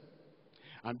himself,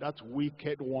 and that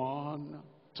wicked one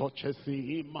toucheth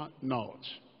him not.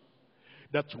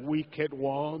 That wicked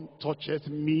one toucheth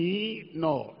me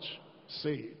not.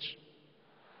 Say it.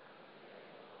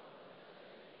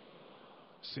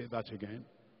 Say that again.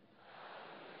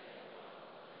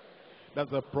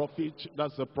 That's the prophet.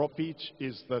 That's the prophet.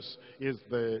 Is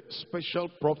the special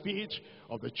prophet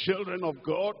of the children of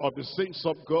God, of the saints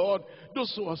of God,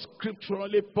 those who are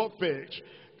scripturally perfect.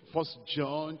 1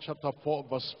 John chapter 4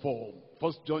 verse 4.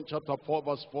 1 John chapter 4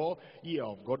 verse 4. Ye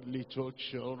have got little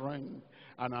children,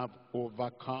 and have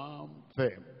overcome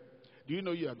them. Do you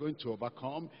know you are going to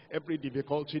overcome every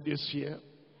difficulty this year?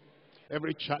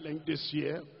 Every challenge this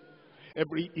year?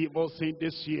 Every evil thing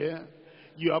this year?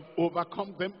 You have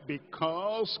overcome them,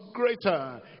 because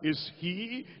greater is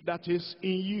he that is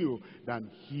in you than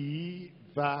he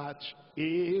that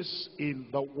is in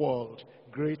the world.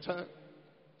 Greater,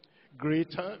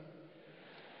 greater,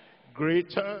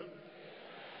 greater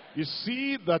is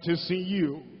he that is in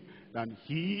you than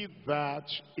he that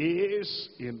is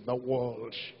in the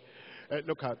world.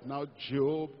 Look at now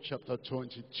Job chapter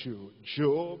 22.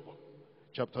 Job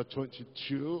chapter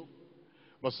 22.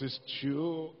 Verses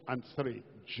 2 and 3.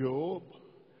 Job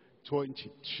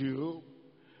 22,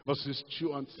 verses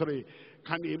 2 and 3.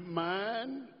 Can a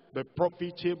man be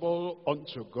profitable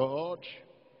unto God?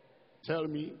 Tell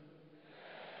me.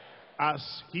 As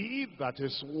he that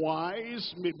is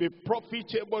wise may be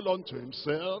profitable unto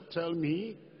himself. Tell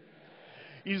me.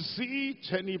 Is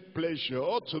it any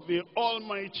pleasure to the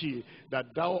Almighty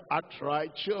that thou art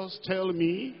righteous? Tell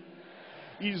me.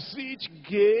 Is it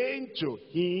gain to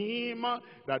him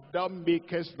that thou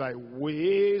makest thy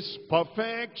ways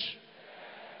perfect?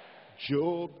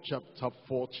 Job chapter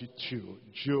 42.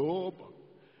 Job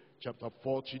chapter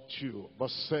 42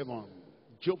 verse 7.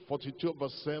 Job 42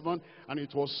 verse 7. And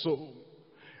it was so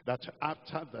that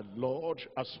after the Lord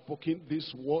had spoken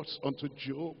these words unto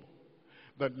Job,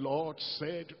 the Lord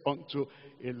said unto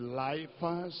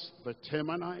Eliphaz the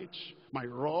Temanite, my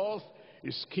wrath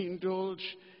is kindled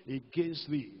against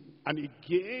thee, and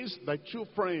against thy two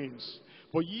friends,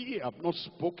 For ye have not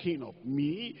spoken of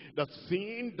me the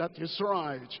thing that is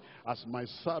right, as my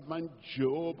servant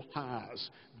Job has.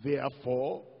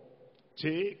 Therefore,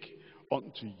 take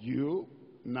unto you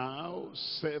now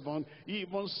seven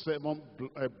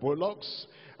bullocks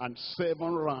and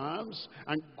 7 rams,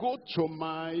 and go to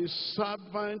my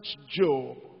servant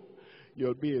Job.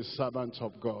 You'll be a servant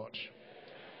of God.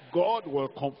 God will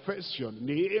confess your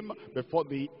name before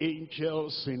the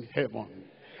angels in heaven,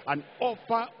 and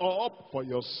offer up for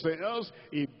yourselves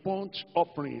a burnt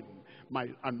offering.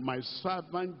 My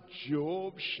servant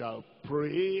Job shall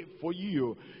pray for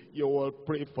you. You will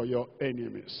pray for your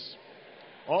enemies.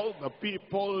 All the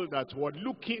people that were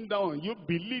looking down on you,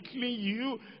 belittling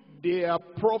you, their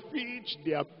profit,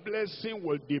 their blessing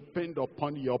will depend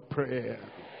upon your prayer.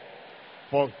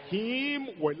 For him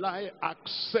will I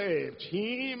accept.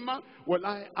 Him will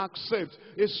I accept.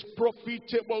 It's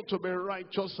profitable to be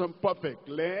righteous and perfect,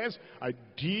 lest I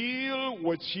deal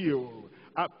with you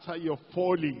after your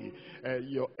folly.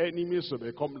 Your enemies will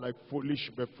become like foolish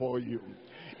before you.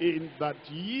 In that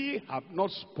ye have not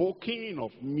spoken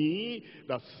of me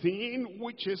the thing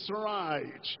which is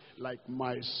right, like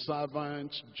my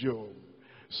servant Job.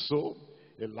 So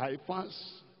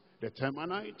Eliphaz, the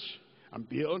Temanite, and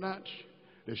Bildad,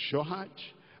 the Shohite,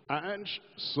 and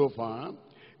Zophar,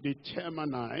 the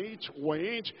Temanite,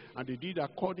 went and they did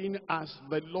according as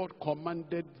the Lord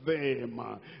commanded them.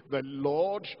 The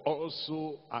Lord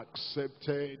also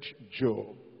accepted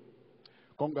Job.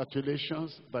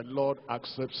 Congratulations, the Lord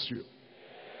accepts you.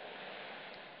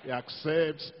 He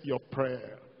accepts your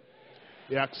prayer.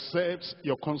 He accepts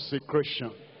your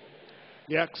consecration.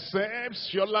 He accepts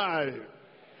your life.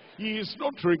 He is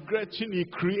not regretting he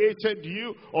created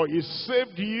you or he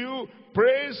saved you.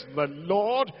 Praise the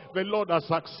Lord. The Lord has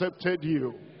accepted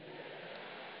you.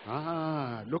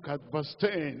 Look at verse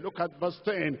 10. Look at verse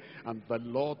 10. And the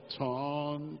Lord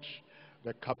turned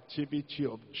the captivity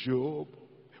of Job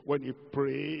when he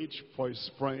prayed for his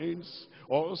friends.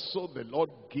 Also the Lord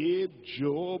gave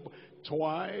Job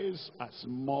twice as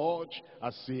much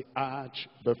as he had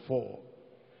before.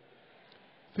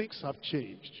 Things have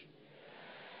changed.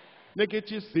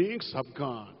 Negative things have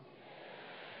gone.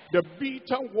 The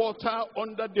bitter water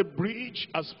under the bridge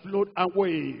has flowed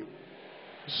away.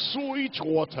 Sweet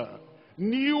water,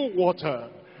 new water,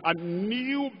 and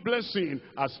new blessing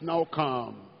has now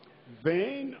come.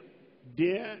 Then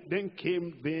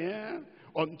came there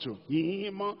unto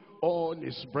him all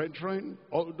his brethren,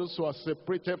 all those who are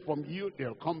separated from you,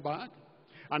 they'll come back.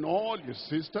 And all his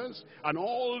sisters, and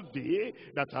all they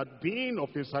that had been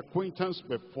of his acquaintance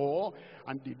before,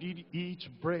 and they did eat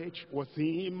bread with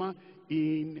him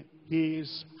in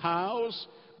his house.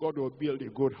 God will build a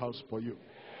good house for you.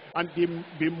 And they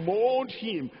bemoaned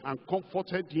him and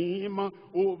comforted him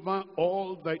over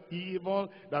all the evil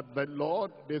that the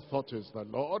Lord, they thought is the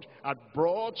Lord, had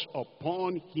brought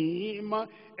upon him.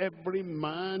 Every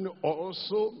man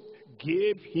also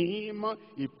gave him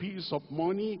a piece of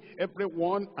money,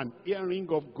 everyone an earring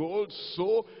of gold.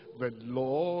 So the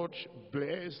Lord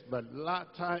blessed the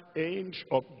latter end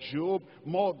of Job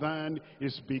more than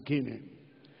his beginning.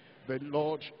 The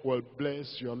Lord will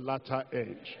bless your latter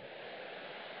end.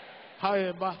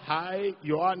 However high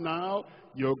you are now,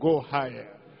 you'll go higher.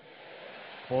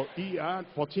 For he had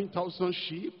 14,000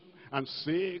 sheep, and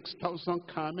 6,000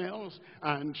 camels,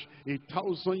 and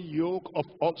 1,000 yoke of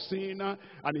oxen, and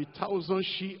 1,000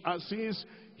 she-asses.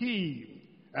 He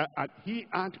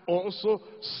had also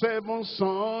 7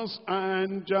 sons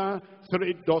and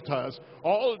 3 daughters.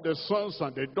 All the sons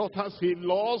and the daughters he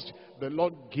lost, the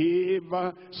Lord gave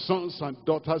sons and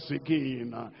daughters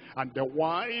again. And the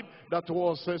wife that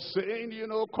was saying,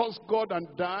 curse God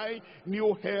and die,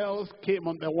 new health came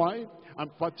on the wife, and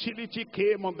fertility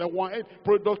came on the wife,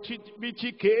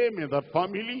 productivity came in the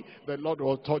family. The Lord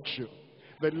will touch you.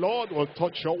 The Lord will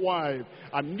touch your wife,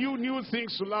 and new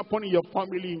things will happen in your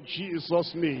family in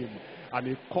Jesus' name. And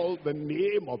he called the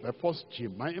name of the first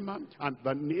Jemima, and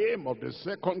the name of the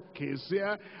second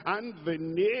Keziah, and the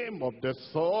name of the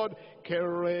third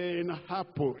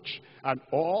Keren-Happuch. And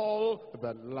all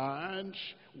the land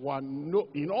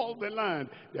in all the land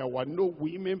there were no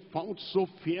women found so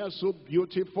fair, so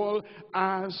beautiful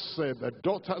as the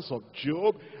daughters of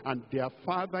Job, and their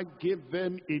father gave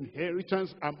them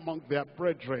inheritance among their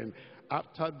brethren.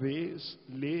 After this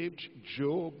lived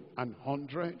Job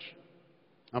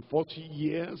 140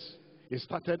 years. He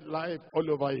started life all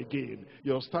over again.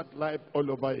 You'll start life all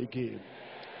over again.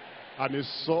 And he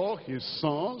saw his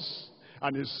sons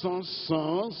and his sons'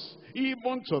 sons,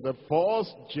 even to the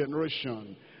 4th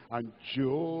generation. And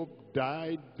Job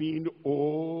died being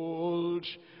old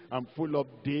I'm full of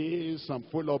days, I'm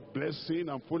full of blessing,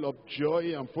 I'm full of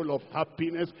joy, I'm full of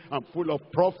happiness, I'm full of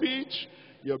profit.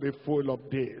 You'll be full of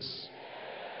days.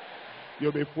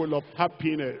 You'll be full of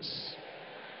happiness.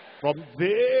 From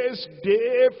this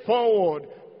day forward,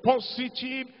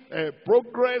 positive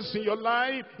progress in your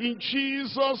life in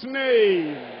Jesus'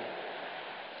 name.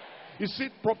 Is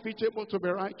it profitable to be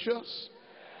righteous?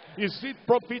 Is it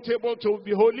profitable to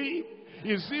be holy?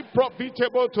 Is it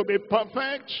profitable to be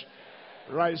perfect?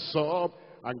 Rise up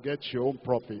and get your own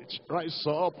profit. Rise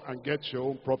up and get your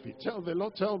own profit. Tell the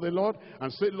Lord,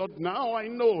 and say, Lord, now I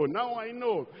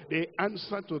know. The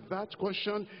answer to that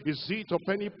question, is it of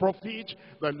any profit?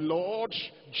 The Lord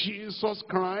Jesus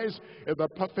Christ is the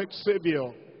perfect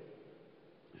Savior.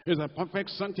 Is a perfect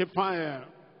sanctifier.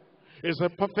 Is a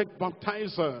perfect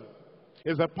baptizer.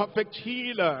 Is a perfect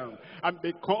healer. And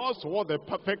because what the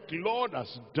perfect Lord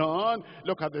has done,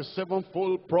 look at the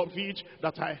sevenfold profit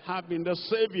that I have in the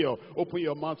Savior. Open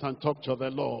your mouth and talk to the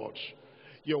Lord.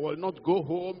 You will not go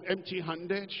home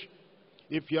empty-handed.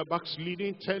 If you're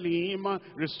backsliding, tell him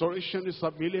restoration is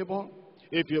available.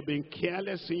 If you've been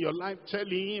careless in your life, tell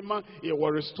him he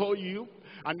will restore you.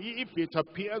 And if it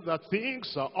appears that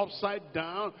things are upside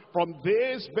down, from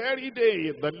this very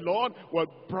day, the Lord will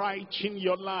brighten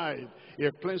your life.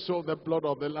 He'll cleanse you of the blood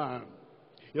of the Lamb.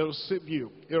 He'll save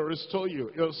you. He'll restore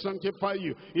you. He'll sanctify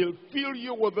you. He'll fill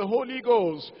you with the Holy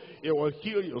Ghost. He will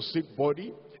heal your sick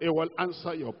body. He will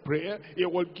answer your prayer. He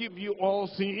will give you all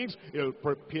things. He'll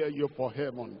prepare you for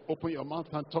heaven. Open your mouth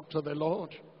and talk to the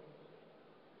Lord.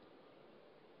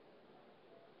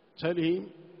 Tell him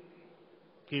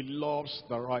he loves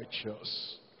the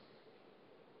righteous.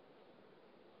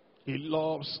 He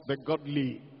loves the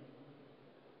godly.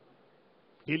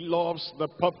 He loves the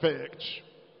perfect.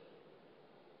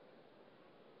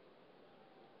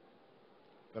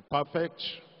 The perfect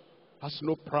has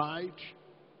no pride.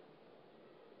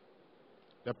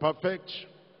 The perfect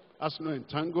has no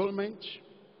entanglement.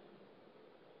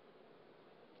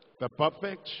 The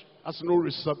perfect has no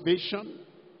reservation.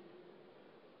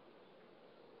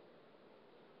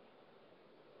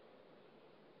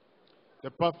 The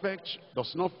perfect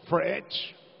does not fret.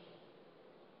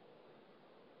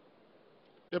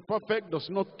 The perfect does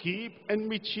not keep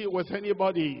enmity with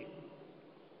anybody.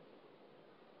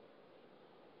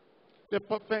 The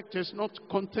perfect is not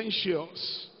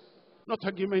contentious, not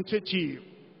argumentative.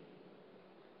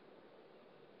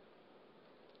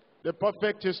 The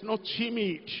perfect is not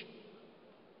timid.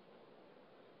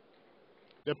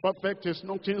 The perfect is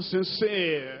not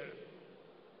insincere.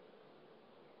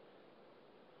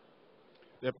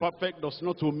 The perfect does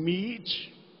not omit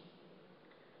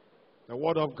the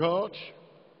word of God,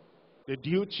 the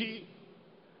duty,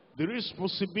 the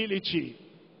responsibility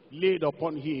laid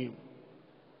upon him.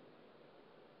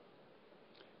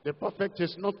 The perfect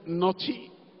is not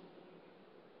naughty.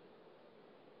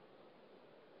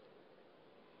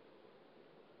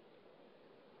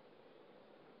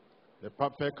 The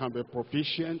perfect can be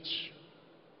proficient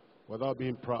without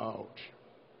being proud.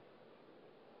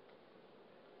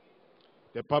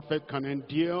 The perfect can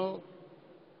endure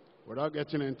without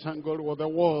getting entangled with the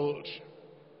world.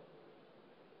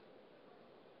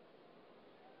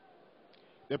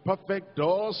 The perfect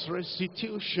does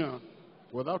restitution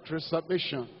without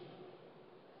reservation,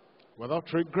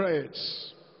 without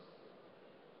regrets.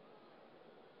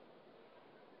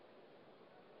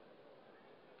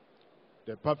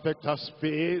 The perfect has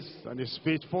faith and is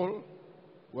faithful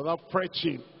without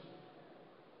fretting.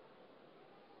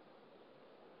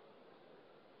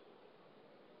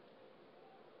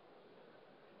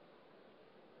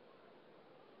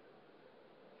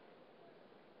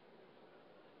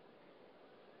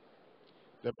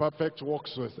 The perfect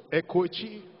walks with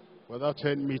equity without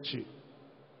enmity.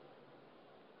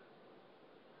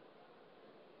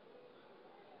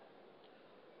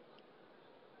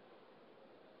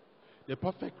 The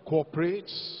perfect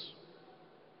cooperates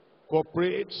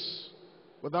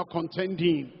without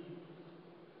contending,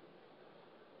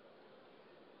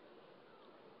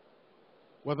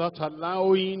 without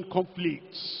allowing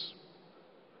conflicts.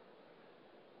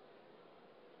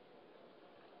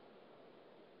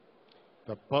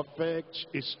 The perfect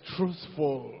is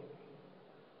truthful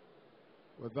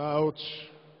without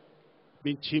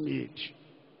being timid.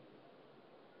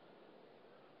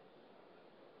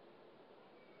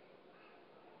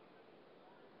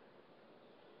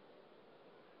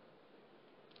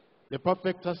 The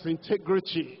perfect has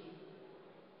integrity,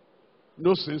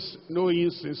 no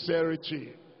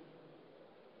insincerity.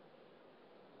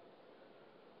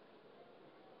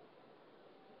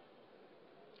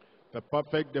 The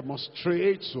perfect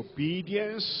demonstrates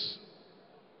obedience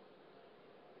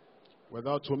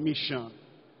without omission.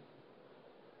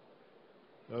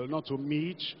 They will not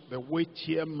omit the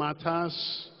weightier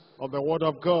matters of the word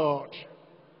of God,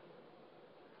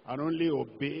 and only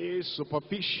obey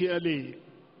superficially.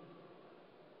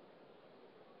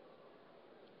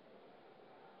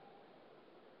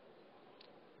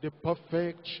 The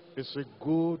perfect is a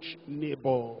good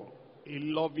neighbor, a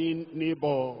loving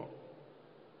neighbor.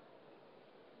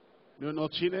 No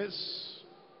naughtiness.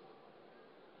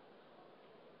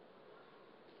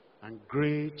 And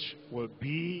great will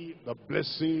be the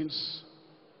blessings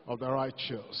of the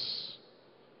righteous.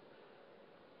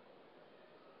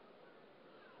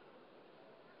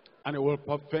 And it will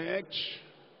perfect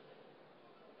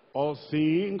all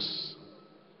things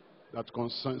that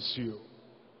concerns you.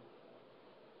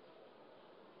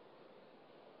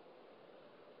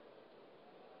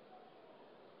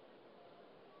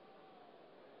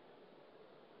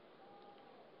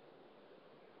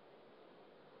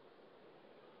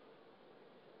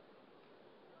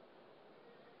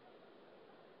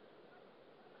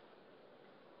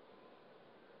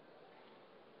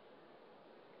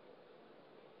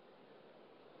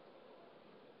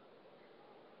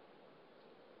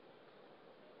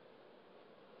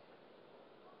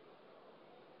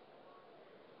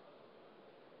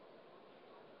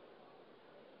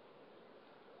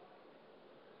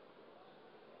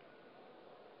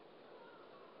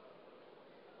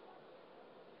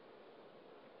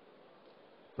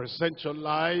 Present your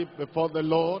life before the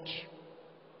Lord.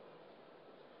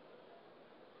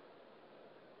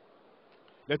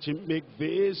 Let him make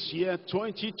this year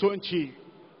 2020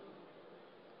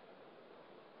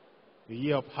 a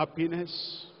year of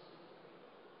happiness,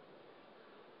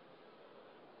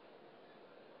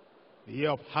 a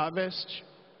year of harvest,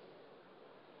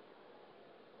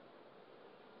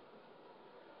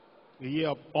 a year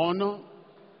of honor,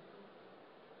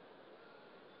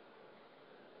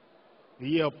 a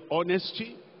year of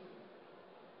honesty,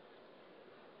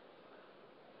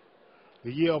 a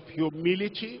year of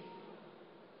humility,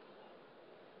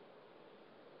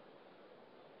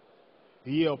 a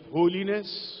year of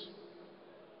holiness,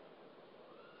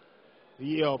 a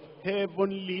year of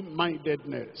heavenly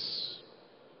mindedness,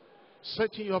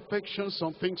 setting your affections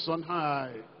on things on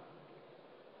high.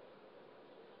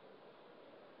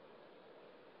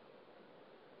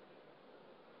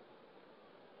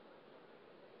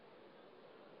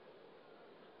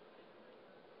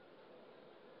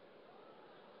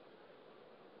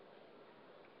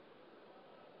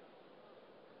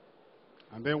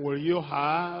 And then will you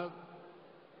have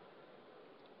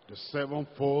the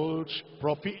sevenfold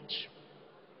prophet,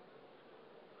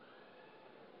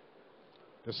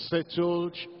 the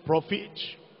settled prophet,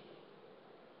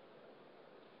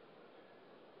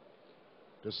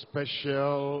 the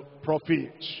special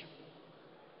prophet,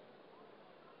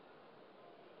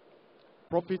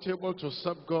 profitable to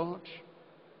serve God,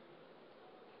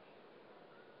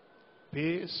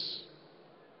 peace,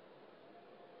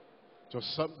 to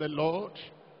serve the Lord,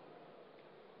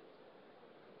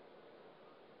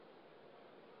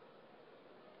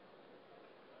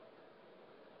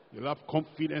 you'll have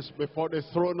confidence before the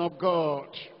throne of God.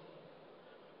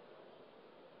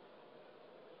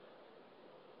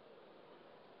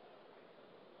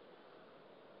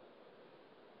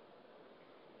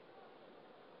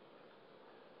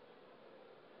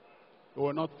 He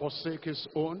will not forsake his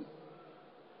own.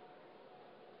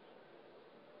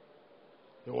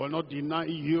 He will not deny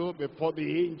you before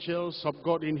the angels of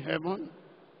God in heaven.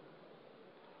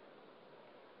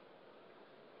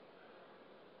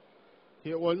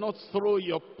 He will not throw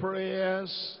your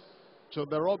prayers to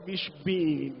the rubbish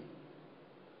bin.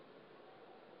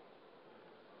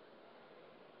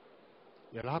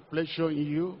 He'll have pleasure in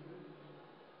you.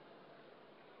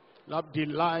 He'll have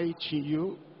delight in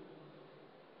you.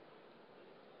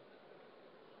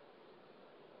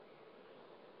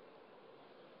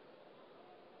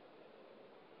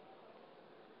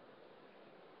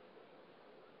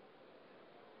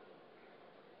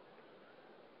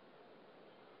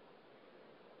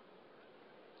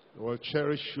 He will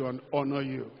cherish you and honor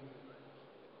you.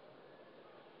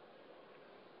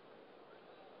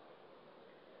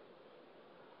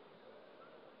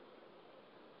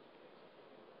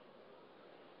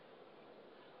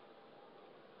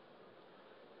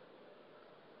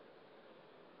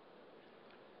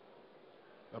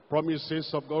 The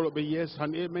promises of God will be yes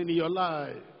and amen in your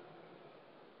life.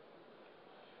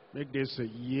 Make this a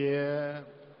year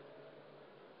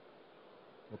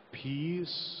of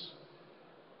peace.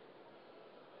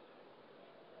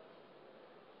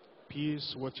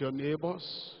 Peace with your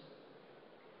neighbors.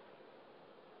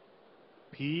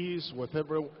 Peace with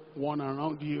everyone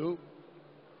around you.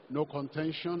 no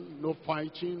contention, no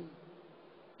fighting,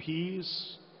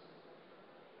 peace.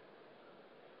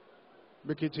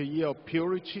 Make it a year of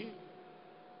purity.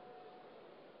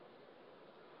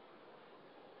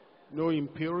 No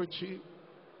impurity,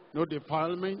 no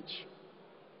defilement.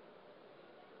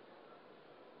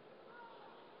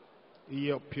 A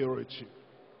year of purity.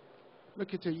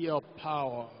 Make it a year of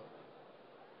power.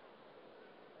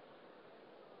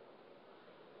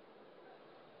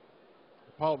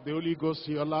 The power of the Holy Ghost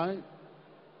in your life.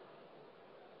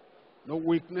 No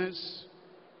weakness.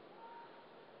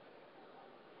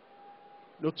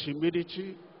 No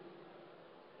timidity.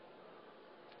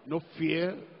 No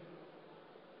fear.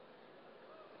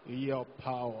 A year of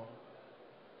power.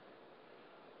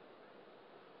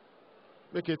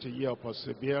 Make it a year of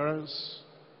perseverance.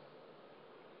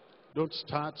 Don't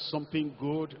start something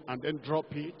good and then drop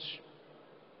it.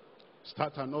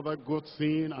 Start another good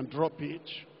thing and drop it.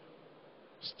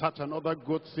 Start another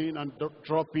good thing and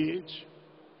drop it.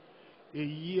 A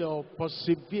year of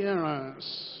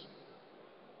perseverance.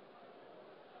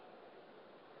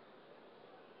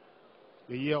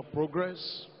 A year of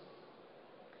progress.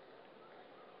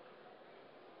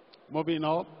 Moving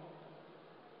up.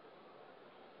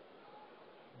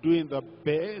 Doing the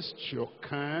best you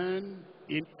can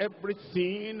in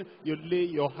everything you lay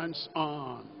your hands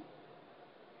on.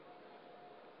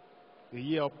 A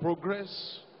year of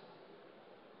progress.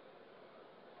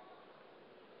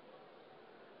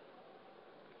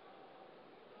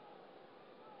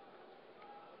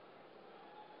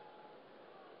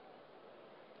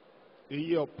 A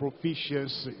year of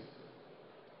proficiency.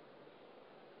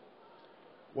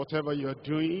 Whatever you're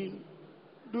doing,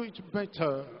 do it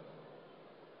better.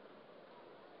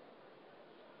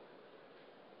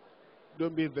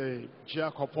 Don't be the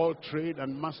jack of all trade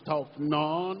and master of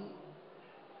none.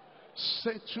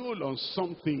 Settle on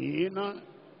something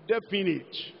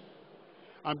definite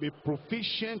and be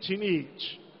proficient in it.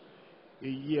 A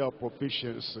year of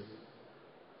proficiency.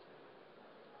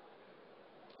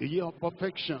 A year of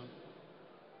perfection.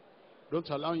 Don't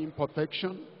allow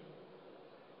imperfection.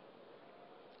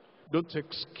 Don't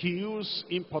excuse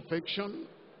imperfection.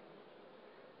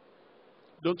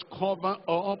 Don't cover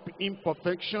up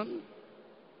imperfection.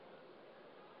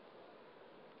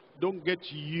 Don't get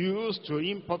used to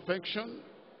imperfection.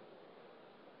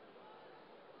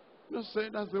 Don't say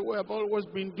that's the way I've always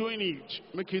been doing it.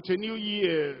 Make it a new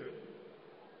year.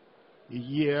 A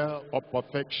year of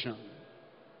perfection.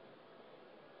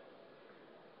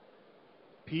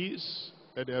 Peace,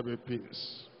 let there be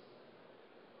peace.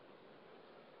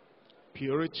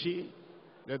 Purity,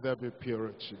 let there be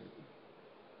purity.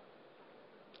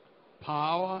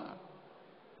 Power,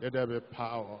 let there be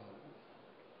power.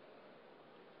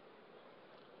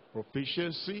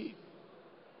 Proficiency,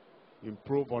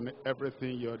 improve on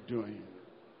everything you're doing.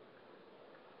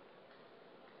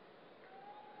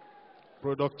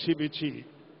 Productivity,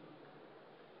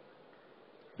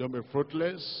 don't be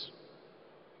fruitless.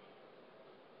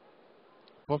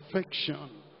 Perfection,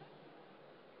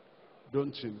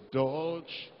 don't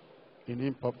indulge in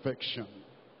imperfection.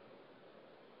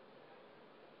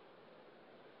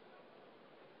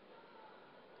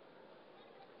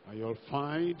 And you'll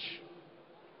find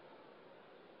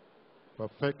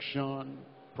perfection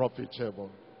profitable.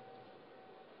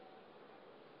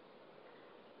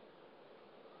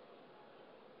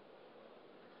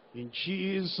 In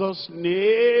Jesus'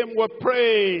 name we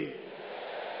pray.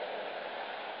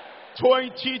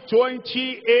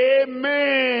 2020,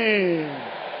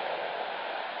 amen.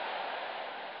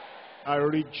 I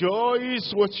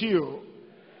rejoice with you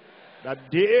that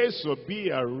this will be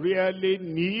a really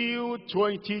new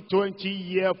 2020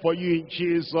 year for you in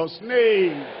Jesus'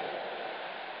 name.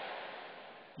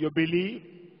 You believe?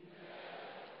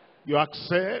 You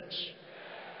accept?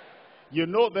 You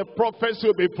know the prophecy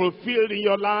will be fulfilled in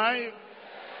your life?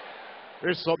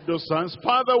 Raise up those hands.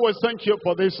 Father, we thank you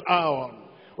for this hour.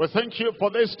 We thank you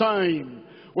for this time.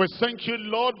 We thank you,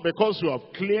 Lord, because you have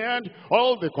cleared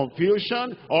all the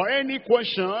confusion or any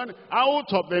question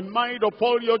out of the mind of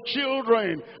all your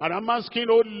children. And I'm asking,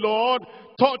 oh Lord,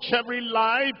 touch every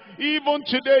life, even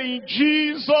today in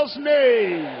Jesus'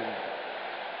 name.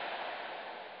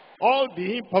 All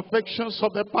the imperfections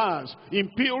of the past,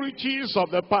 impurities of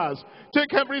the past,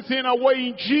 take everything away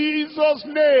in Jesus'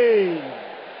 name.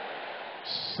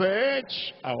 Set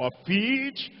our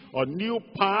feet on new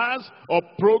paths of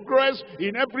progress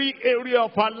in every area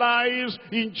of our lives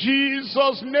in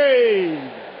Jesus'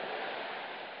 name.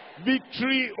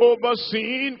 Victory over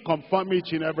sin, confirm it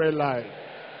in every life.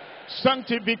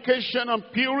 Sanctification and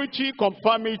purity,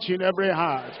 confirm it in every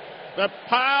heart. The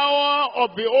power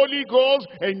of the Holy Ghost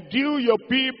endue your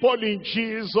people in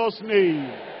Jesus'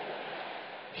 name.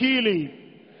 Healing,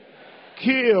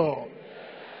 cure,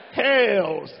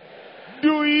 health.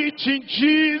 Do it in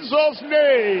Jesus'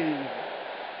 name.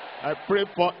 I pray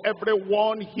for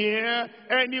everyone here,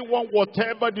 anyone,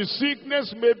 whatever the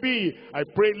sickness may be. I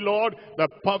pray, Lord, the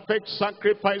perfect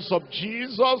sacrifice of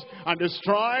Jesus and the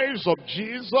stripes of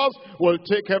Jesus will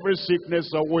take every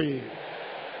sickness away.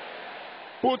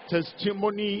 Put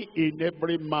testimony in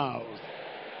every mouth.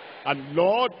 And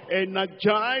Lord,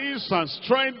 energize and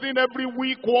strengthen every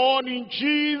weak one in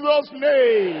Jesus'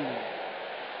 name.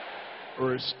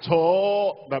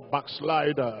 Restore the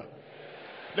backslider.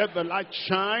 Let the light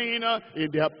shine in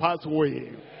their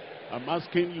pathway. I'm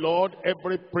asking, Lord,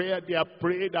 every prayer they have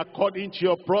prayed according to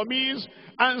your promise,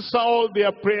 answer all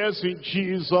their prayers in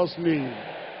Jesus' name.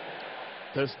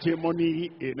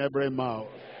 Testimony in every mouth.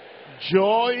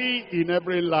 Joy in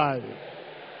every life.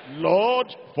 Lord,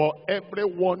 for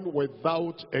everyone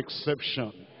without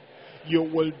exception, you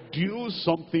will do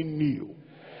something new,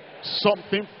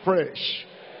 something fresh,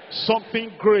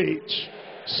 something great,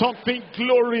 something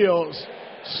glorious,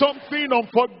 something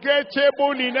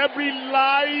unforgettable in every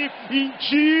life in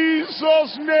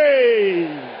Jesus'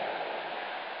 name.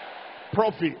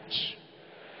 Profit,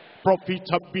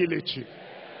 profitability.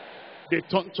 They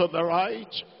turn to the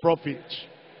right, profit.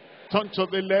 Turn to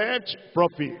the left,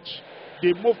 profit.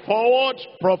 They move forward,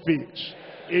 profit.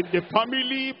 In the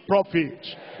family, profit.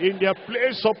 In their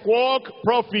place of work,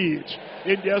 profit.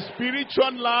 In their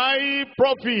spiritual life,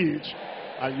 profit.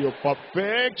 And you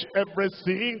perfect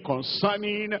everything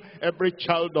concerning every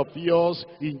child of yours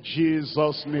in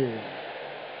Jesus' name.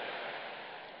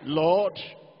 Lord,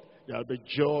 there will be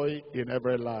joy in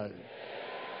every life.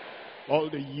 All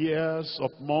the years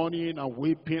of mourning and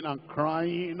weeping and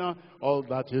crying, all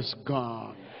that is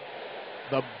gone.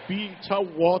 The bitter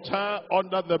water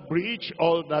under the bridge,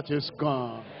 all that is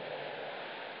gone.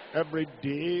 Every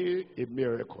day, a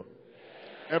miracle.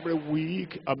 Every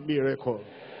week, a miracle.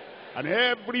 And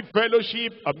every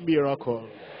fellowship, a miracle.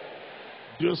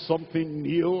 Do something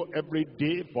new every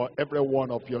day for every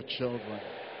one of your children.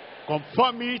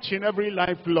 Confirm it in every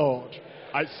life, Lord.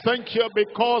 I thank you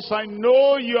because I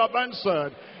know you have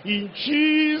answered. In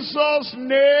Jesus'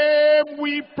 name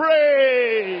we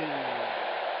pray.